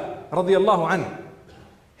Abdullah radiallahu anhu,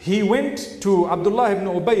 he went to Abdullah ibn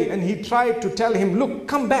Ubay and he tried to tell him, look,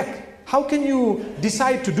 come back. How can you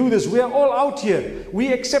decide to do this? We are all out here.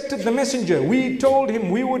 We accepted the messenger. We told him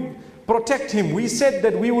we would protect him. We said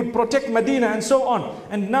that we would protect Medina and so on.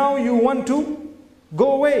 And now you want to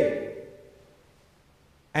go away.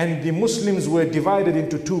 And the Muslims were divided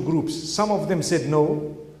into two groups. Some of them said,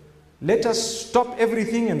 no, let us stop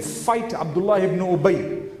everything and fight Abdullah ibn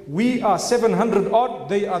Ubay. We are 700 odd,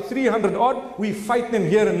 they are 300 odd, we fight them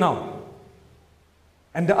here and now.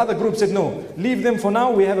 And the other group said, no, leave them for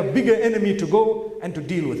now, we have a bigger enemy to go and to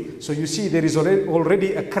deal with. So you see, there is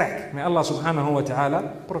already a crack. May Allah subhanahu wa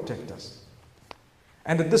ta'ala protect us.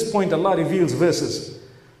 And at this point Allah reveals verses.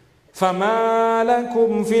 فَمَا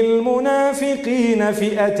لَكُمْ فِي الْمُنَافِقِينَ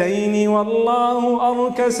فِئَتَيْنِ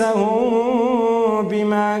وَاللَّهُ أَرْكَسَهُم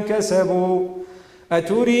بِمَا كَسَبُوا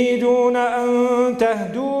أَتُرِيدُونَ أَن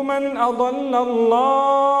تَهْدُوا مَنْ أَضَلَّ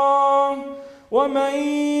اللَّهُ وَمَنْ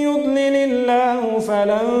يُضْلِلِ اللَّهُ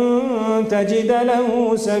فَلَنْ تَجِدَ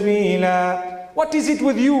لَهُ سَبِيلًا. What is it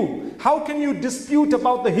with you? How can you dispute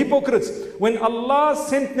about the hypocrites when Allah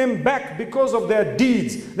sent them back because of their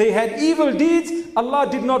deeds? They had evil deeds. Allah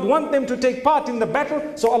did not want them to take part in the battle.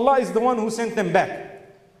 So Allah is the one who sent them back.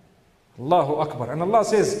 Allahu Akbar. And Allah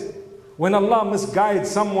says, when Allah misguides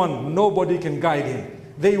someone, nobody can guide him.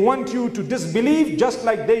 They want you to disbelieve just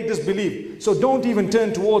like they disbelieve. So don't even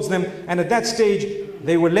turn towards them. And at that stage,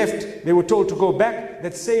 they were left, they were told to go back.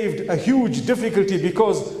 That saved a huge difficulty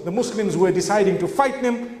because the Muslims were deciding to fight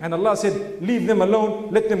them. And Allah said, leave them alone,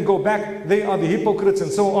 let them go back. They are the hypocrites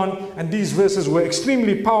and so on. And these verses were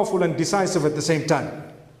extremely powerful and decisive at the same time.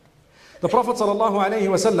 The Prophet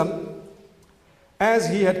ﷺ, as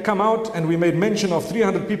he had come out, and we made mention of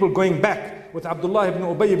 300 people going back with Abdullah ibn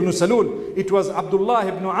Ubay ibn Salul, it was Abdullah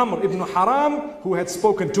ibn Amr ibn Haram who had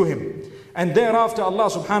spoken to him. And thereafter Allah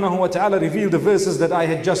subhanahu wa ta'ala revealed the verses that I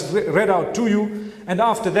had just read out to you. And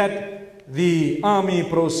after that, the army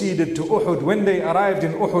proceeded to Uhud. When they arrived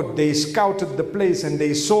in Uhud, they scouted the place and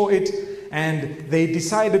they saw it. And they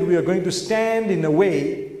decided we are going to stand in a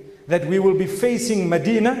way that we will be facing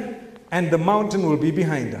Medina and the mountain will be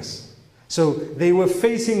behind us. So they were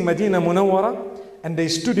facing Medina Munawwara. And they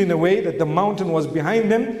stood in a way that the mountain was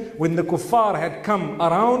behind them. When the kuffar had come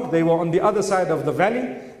around, they were on the other side of the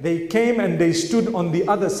valley. They came and they stood on the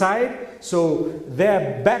other side. So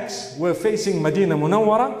their backs were facing Medina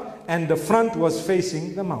Munawwara and the front was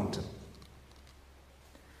facing the mountain.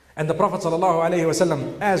 And the Prophet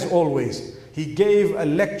ﷺ, as always, he gave a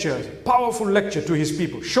lecture, powerful lecture to his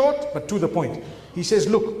people. Short, but to the point. He says,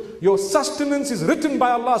 look, your sustenance is written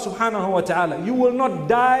by Allah subhanahu wa ta'ala. You will not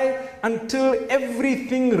die until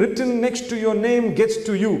everything written next to your name gets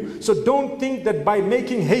to you. So don't think that by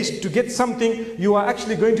making haste to get something, you are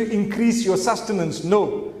actually going to increase your sustenance.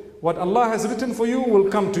 No. What Allah has written for you will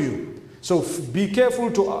come to you. So be careful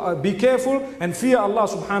and fear Allah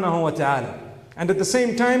subhanahu wa ta'ala. And at the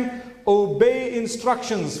same time, obey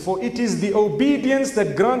instructions, for it is the obedience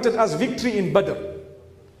that granted us victory in Badr.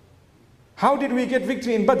 How did we get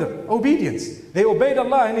victory in Badr? Obedience. They obeyed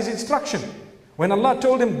Allah and His instruction. When Allah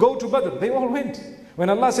told them, go to Badr, they all went. When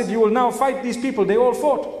Allah said, you will now fight these people, they all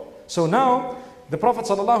fought. So now, the Prophet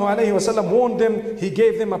ﷺ warned them, he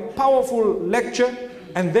gave them a powerful lecture,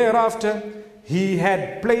 and thereafter, he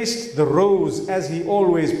had placed the rows as he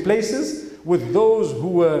always places, with those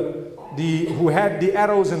who had the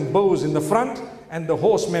arrows and bows in the front and the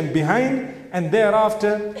horsemen behind, and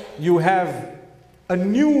thereafter you have a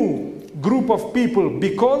new group of people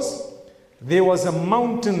because there was a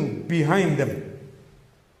mountain behind them.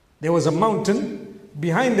 There was a mountain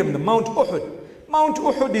behind them, the Mount Uhud. Mount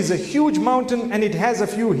Uhud is a huge mountain and it has a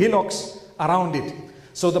few hillocks around it.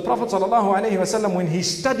 So the Prophet ﷺ, when he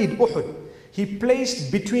studied Uhud, he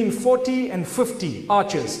placed between 40 and 50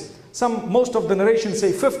 archers. Most of the narrations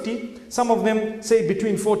say 50, some of them say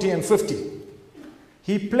between 40 and 50.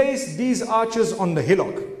 He placed these archers on the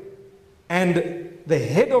hillock, and the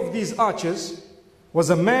head of these archers was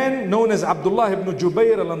a man known as Abdullah ibn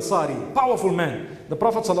Jubayr al-Ansari, powerful man. The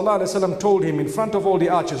Prophet ﷺ told him in front of all the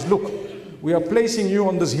archers, look, we are placing you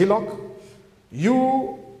on this hillock.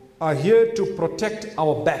 You are here to protect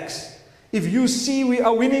our backs. If you see we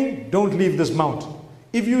are winning, don't leave this mount.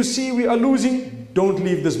 If you see we are losing, don't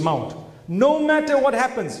leave this mount. No matter what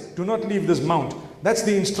happens, do not leave this mount. That's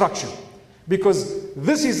the instruction. Because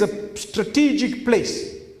this is a strategic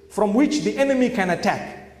place from which the enemy can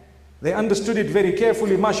attack. They understood it very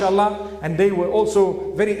carefully, mashallah, and they were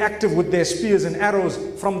also very active with their spears and arrows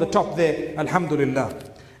from the top there, alhamdulillah.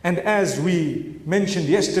 And as we mentioned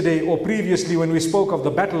yesterday or previously when we spoke of the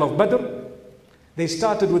Battle of Badr, they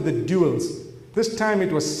started with the duels. This time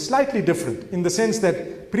it was slightly different in the sense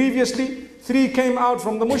that previously 3 came out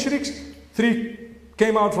from the mushriks, 3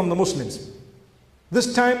 came out from the Muslims.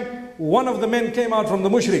 This time one of the men came out from the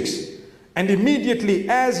mushriks, and immediately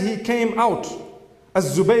as he came out,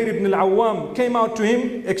 as Zubayr ibn al-Awwam came out to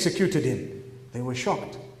him, executed him. They were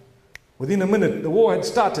shocked. Within a minute the war had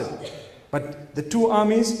started. But the two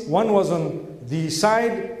armies, one was on the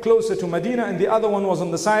side closer to Medina and the other one was on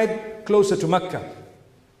the side closer to Mecca.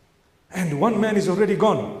 And one man is already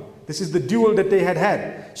gone. This is the duel that they had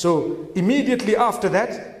had. So immediately after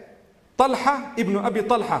that, Talha ibn Abi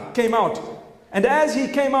Talha came out. And as he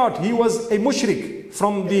came out, he was a mushrik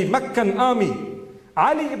from the Meccan army.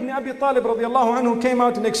 Ali ibn Abi Talib radiallahu anhu came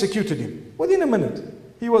out and executed him. Within a minute,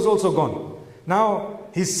 he was also gone. Now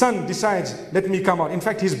his son decides, let me come out. In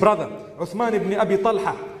fact, his brother, Uthman ibn Abi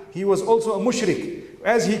Talha, he was also a mushrik.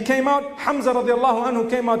 As he came out, Hamza radiallahu anhu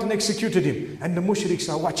came out and executed him. And the mushriks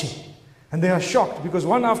are watching. And they are shocked because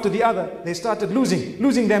one after the other, they started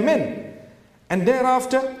losing their men. And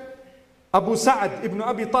thereafter, Abu Sa'd ibn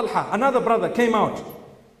Abi Talha, another brother, came out.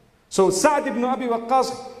 So Sa'd ibn Abi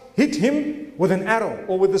Waqqas hit him with an arrow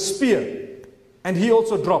or with a spear. And he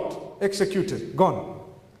also dropped, executed, gone.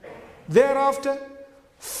 Thereafter,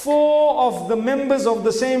 4 of the members of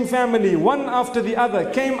the same family, one after the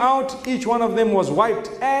other, came out. Each one of them was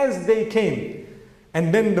wiped as they came.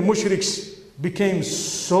 And then the mushriks became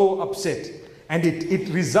so upset. And it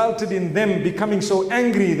resulted in them becoming so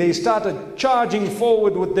angry. They started charging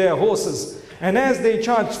forward with their horses. And as they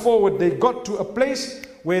charged forward, they got to a place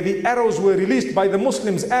where the arrows were released by the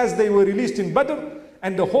Muslims as they were released in Badr.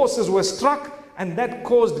 And the horses were struck. And that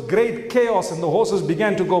caused great chaos, and the horses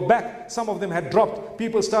began to go back. Some of them had dropped.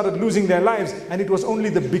 People started losing their lives, and it was only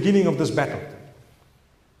the beginning of this battle.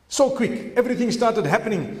 So quick. Everything started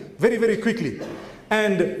happening very, very quickly.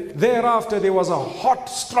 And thereafter there was a hot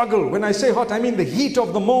struggle. When I say hot, I mean the heat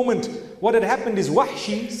of the moment. What had happened is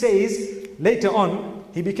Wahshi says later on,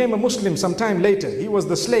 he became a Muslim sometime later. He was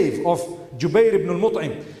the slave of Jubayr ibn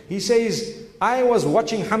al-Mut'im. He says, I was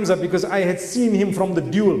watching Hamza because I had seen him from the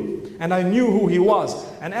duel and I knew who he was.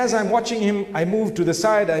 And as I'm watching him, I moved to the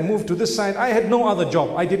side, I moved to this side. I had no other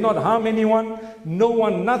job. I did not harm anyone,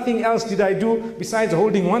 nothing else did I do besides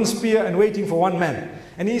holding one spear and waiting for one man.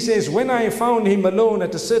 And he says, when I found him alone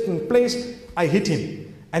at a certain place, I hit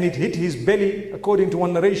him. And it hit his belly, according to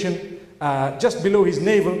one narration, just below his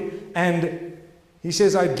navel. And he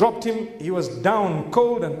says, I dropped him, he was down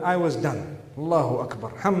cold and I was done. Allahu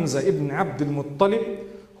Akbar. Hamza ibn Abdul Muttalib,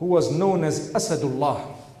 who was known as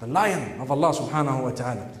Asadullah, the lion of Allah subhanahu wa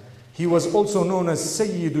ta'ala. He was also known as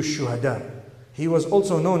Sayyidu Shuhada. He was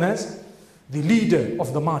also known as the leader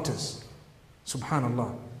of the martyrs.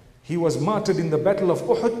 Subhanallah. He was martyred in the battle of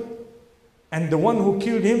Uhud, and the one who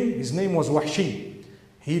killed him, his name was Wahshi.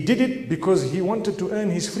 He did it because he wanted to earn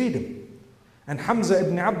his freedom. And Hamza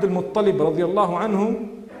ibn Abdul Muttalib radiallahu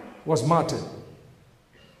anhu was martyred.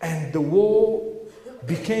 And the war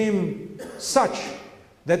became such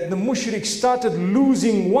that the mushriks started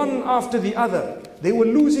losing one after the other. They were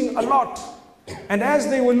losing a lot. And as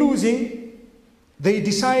they were losing, they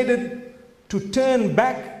decided to turn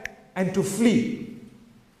back and to flee.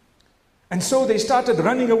 And so they started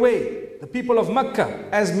running away. The people of Mecca,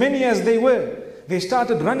 as many as they were, they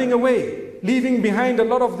started running away, leaving behind a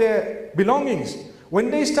lot of their belongings. When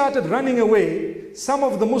they started running away, some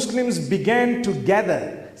of the Muslims began to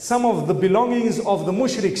gather some of the belongings of the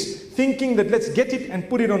mushriks, thinking that let's get it and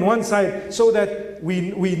put it on one side so that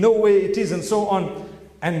we know where it is and so on.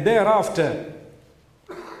 And thereafter,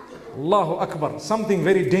 Allahu Akbar, something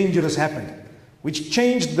very dangerous happened, which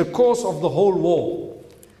changed the course of the whole war.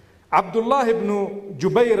 Abdullah ibn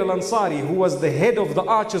Jubayr al-Ansari, who was the head of the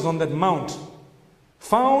archers on that mount,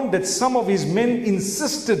 found that some of his men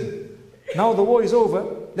insisted, now the war is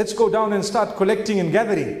over, let's go down and start collecting and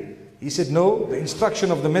gathering. He said, no, the instruction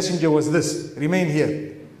of the messenger was this, remain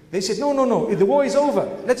here. They said, no, the war is over,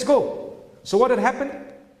 let's go. So what had happened?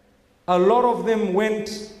 A lot of them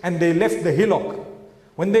went and they left the hillock.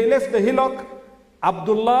 When they left the hillock,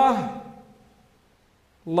 Abdullah,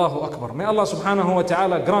 Allahu Akbar, may Allah subhanahu wa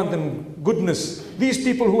ta'ala grant them goodness. These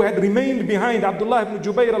people who had remained behind, Abdullah ibn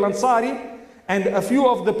Jubayr al-Ansari and a few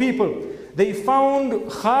of the people, they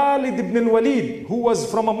found Khalid ibn al-Walid, who was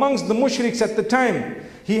from amongst the mushriks at the time.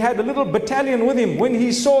 He had a little battalion with him. When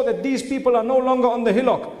he saw that these people are no longer on the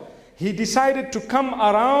hillock, he decided to come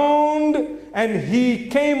around and he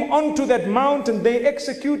came onto that mount and they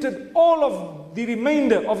executed all of the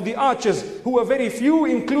remainder of the archers, who were very few,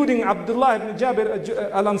 including Abdullah ibn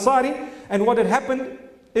Jabir al-Ansari. And what had happened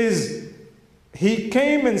is he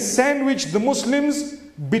came and sandwiched the Muslims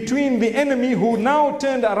between the enemy, who now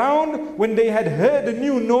turned around when they had heard a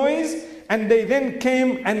new noise, and they then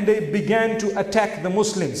came and they began to attack the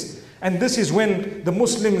Muslims. And this is when the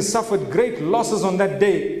Muslims suffered great losses on that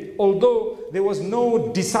day, although there was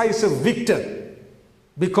no decisive victor,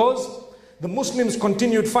 because the Muslims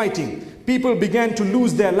continued fighting. People began to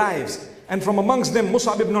lose their lives, and from amongst them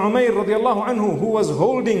Mus'ab ibn Umayr radiallahu anhu, who was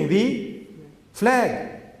holding the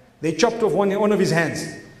flag, they chopped off one of his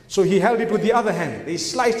hands. So he held it with the other hand. They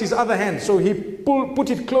sliced his other hand, so he put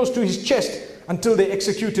it close to his chest until they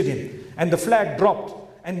executed him. And the flag dropped,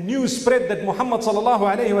 and news spread that Muhammad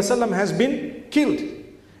sallallahu alayhi wasallam has been killed.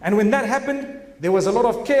 And when that happened, there was a lot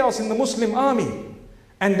of chaos in the Muslim army.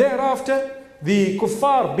 And thereafter, the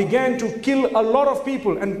kuffar began to kill a lot of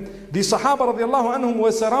people, and the Sahaba radiallahu anhum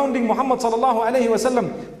were surrounding Muhammad sallallahu alayhi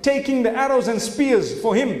wasallam, taking the arrows and spears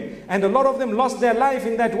for him, and a lot of them lost their life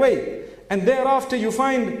in that way. And thereafter you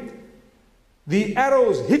find the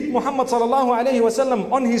arrows hit Muhammad sallallahu alayhi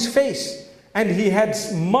wasallam on his face, and he had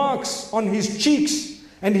marks on his cheeks,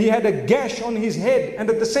 and he had a gash on his head,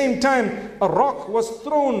 and at the same time a rock was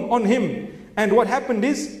thrown on him. And what happened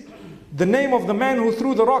is, the name of the man who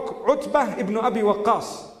threw the rock, Utbah ibn Abi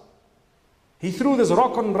Waqqas. He threw this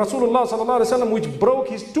rock on Rasulullah sallallahu alaihi wasallam, which broke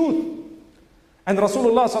his tooth. And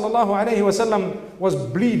Rasulullah sallallahu alaihi wasallam was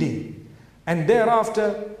bleeding. And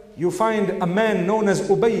thereafter, you find a man known as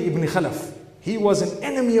Ubay ibn Khalaf. He was an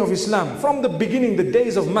enemy of Islam from the beginning, the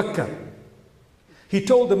days of Mecca. He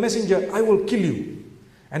told the messenger, I will kill you.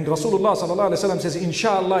 And Rasulullah sallallahu alaihi wasallam says,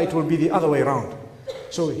 inshallah, it will be the other way around.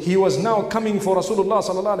 So he was now coming for Rasulullah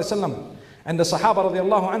sallallahu alaihi wasallam, and the Sahaba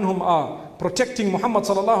radiallahu anhum are protecting Muhammad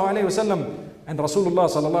sallallahu alaihi wasallam, and Rasulullah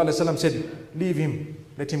sallallahu alaihi wasallam said, leave him,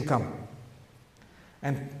 let him come.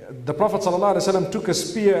 And the Prophet sallallahu alaihi wasallam took a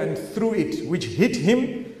spear and threw it, which hit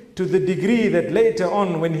him to the degree that later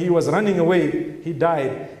on, when he was running away, he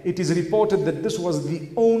died. It is reported that this was the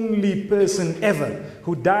only person ever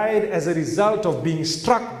who died as a result of being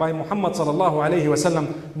struck by Muhammad sallallahu alaihi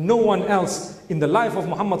wasallam. No one else in the life of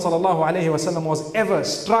Muhammad sallallahu alaihi wasallam was ever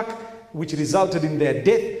struck, which resulted in their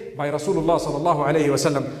death, by Rasulullah sallallahu alaihi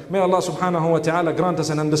wasallam. May Allah subhanahu wa ta'ala grant us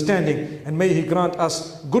an understanding, and may He grant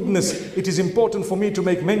us goodness. It is important for me to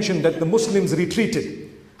make mention that the Muslims retreated.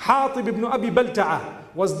 Hatib ibn Abi Balta'a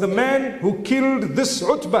was the man who killed this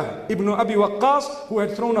Utbah ibn Abi Waqqas, who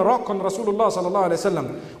had thrown a rock on Rasulullah sallallahu alaihi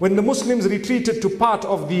wasallam. When the Muslims retreated to part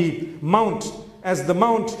of the mount, as the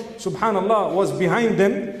mount, subhanallah, was behind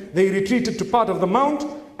them, they retreated to part of the mount,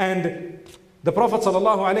 and the Prophet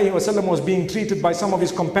sallallahu alaihi wasallam was being treated by some of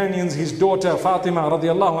his companions. His daughter Fatima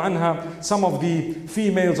radiallahu anha, some of the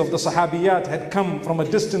females of the Sahabiyat had come from a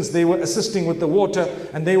distance. They were assisting with the water,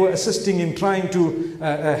 and they were assisting in trying to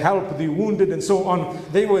help the wounded and so on.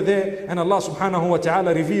 They were there, and Allah subhanahu wa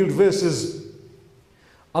ta'ala revealed verses.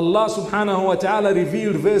 Allah subhanahu wa ta'ala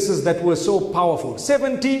revealed verses that were so powerful.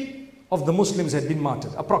 70 of the Muslims had been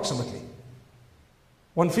martyred, approximately.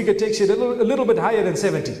 One figure takes it a little bit higher than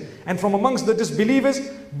 70. And from amongst the disbelievers,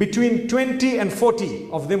 between 20 and 40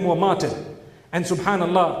 of them were martyred. And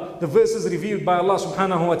subhanallah, the verses revealed by Allah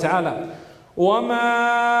subhanahu wa ta'ala.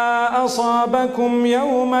 وَمَا أَصَابَكُمْ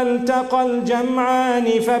يَوْمَ الْتَقَى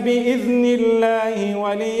الْجَمْعَانِ فَبِإِذْنِ اللَّهِ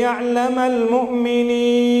وَلِيَعْلَمَ الْمُؤْمِنِينَ.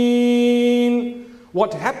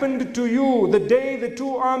 What happened to you the day the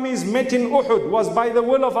two armies met in Uhud was by the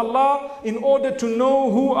will of Allah, in order to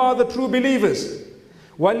know who are the true believers.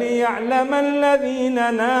 وَلِيَعْلَمَ الَّذِينَ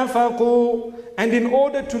نَافَقُوا, and in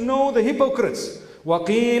order to know the hypocrites.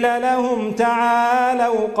 وَقِيلَ لَهُمْ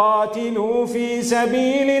تَعَالَوْا قَاتِلُوا فِي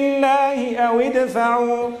سَبِيلِ اللَّهِ أَوْ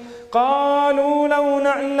ادْفَعُوا قَالُوا لَوْ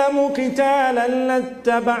نَعْلَمُ قِتَالًا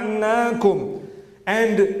لَاتَّبَعْنَاكُمْ.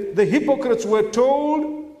 And the hypocrites were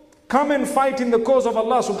told, come and fight in the cause of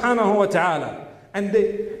Allah subhanahu wa ta'ala. And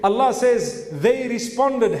Allah says, they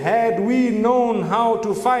responded, had we known how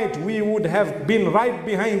to fight, we would have been right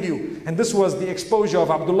behind you. And this was the exposure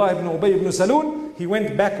of Abdullah ibn Ubay ibn Salul. He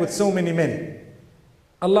went back with so many men.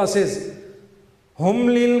 Allah says, هُمْ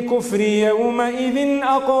لِلْكُفْرِ يَوْمَئِذٍ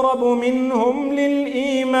أَقْرَبُ مِنْهُمْ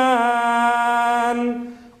لِلْإِيمَانِ.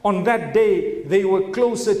 On that day, they were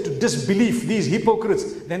closer to disbelief, these hypocrites,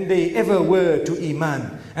 than they ever were to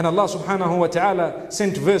Iman. And Allah subhanahu wa ta'ala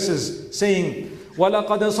sent verses saying,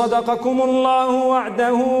 وَلَقَدْ صَدَقَكُمُ اللَّهُ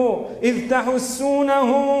وَعْدَهُ إِذْ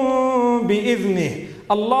تَحُسُّونَهُم بِإِذْنِهِ.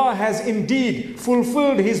 Allah has indeed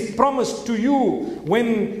fulfilled His promise to you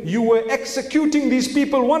when you were executing these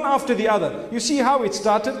people one after the other. You see how it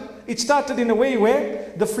started? It started in a way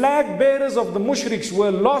where the flag bearers of the mushriks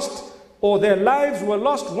were lost, or their lives were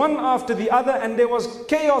lost one after the other, and there was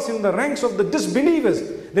chaos in the ranks of the disbelievers.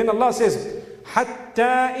 Then Allah says,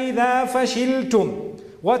 حَتَّى إِذَا فَشِلْتُمْ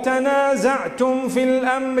وَتَنَازَعْتُمْ فِي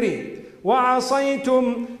الْأَمْرِ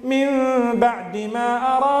وَعَصَيْتُمْ مِنْ بَعْدِ مَا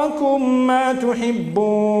أَرَاكُمْ مَا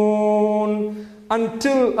تُحِبُّونَ.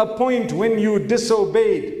 Until a point when you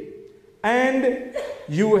disobeyed and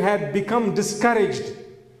you had become discouraged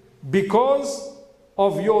because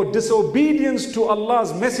of your disobedience to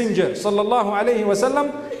Allah's Messenger sallallahu alaihi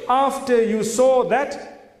wasallam, after you saw that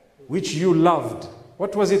which you loved.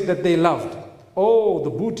 What was it that they loved? Oh, the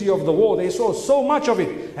booty of the war. They saw so much of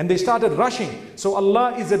it and they started rushing. So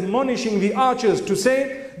Allah is admonishing the archers to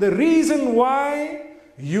say, the reason why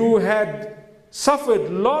you had suffered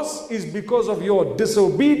loss is because of your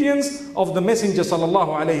disobedience of the Messenger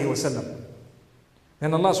sallallahu alaihi wasallam.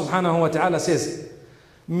 And Allah subhanahu wa ta'ala says,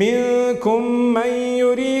 منكم من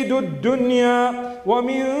يريد الدنيا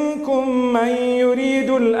ومنكم من يريد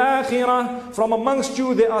الآخرة. From amongst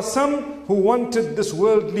you there are some who wanted this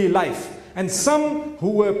worldly life, and some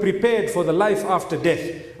who were prepared for the life after death.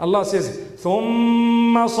 Allah says,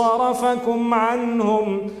 ثُمَّ صَرَفَكُمْ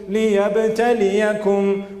عَنْهُمْ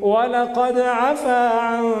لِيَبْتَلِيَكُمْ وَلَقَدْ عَفَا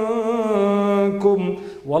عَنْكُمْ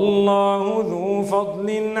وَاللَّهُ ذُو فَضْلٍ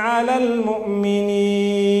عَلَى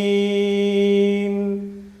الْمُؤْمِنِينَ.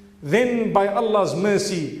 Then by Allah's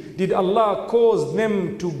mercy did Allah cause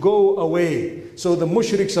them to go away. So the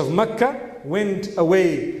mushriks of Mecca went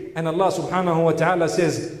away, and Allah subhanahu wa ta'ala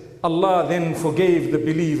says, Allah then forgave the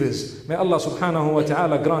believers. May Allah subhanahu wa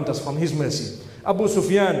ta'ala grant us from His mercy. Abu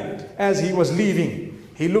Sufyan, as he was leaving,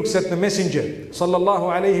 he looks at the Messenger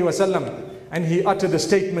sallallahu alayhi wasallam, and he uttered a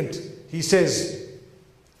statement. He says,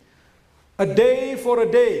 a day for a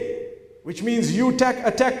day, which means you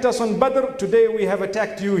attacked us on Badr, today we have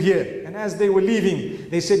attacked you here. And as they were leaving,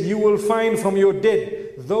 they said, you will find from your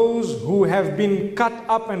dead those who have been cut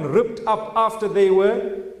up and ripped up after they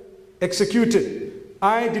were executed.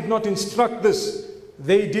 I did not instruct this,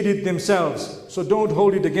 they did it themselves, so don't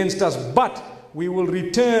hold it against us. But we will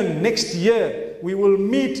return next year, we will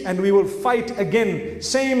meet and we will fight again,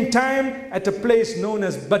 same time at a place known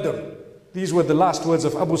as Badr. These were the last words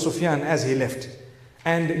of Abu Sufyan as he left.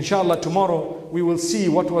 And inshallah tomorrow we will see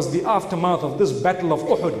what was the aftermath of this battle of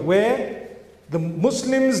Uhud, where the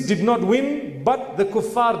Muslims did not win, but the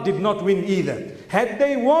kuffar did not win either. Had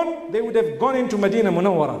they won, they would have gone into Medina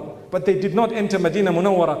Munawwara, but they did not enter Medina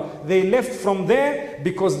Munawwara. They left from there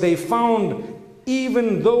because they found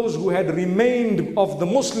even those who had remained of the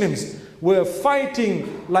Muslims were fighting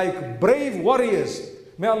like brave warriors.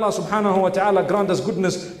 May Allah subhanahu wa ta'ala grant us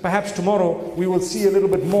goodness. Perhaps tomorrow we will see a little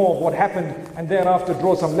bit more of what happened and thereafter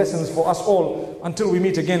draw some lessons for us all. Until we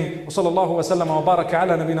meet again, wa sallallahu wa sallam wa baraka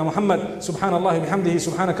ala nabina Muhammad. Subhanallah bihamdihi,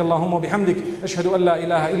 subhanakallahumma bihamdik. Ashhadu an la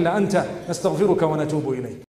ilaha illa anta, nastaghfiruka wa natubu ilayk.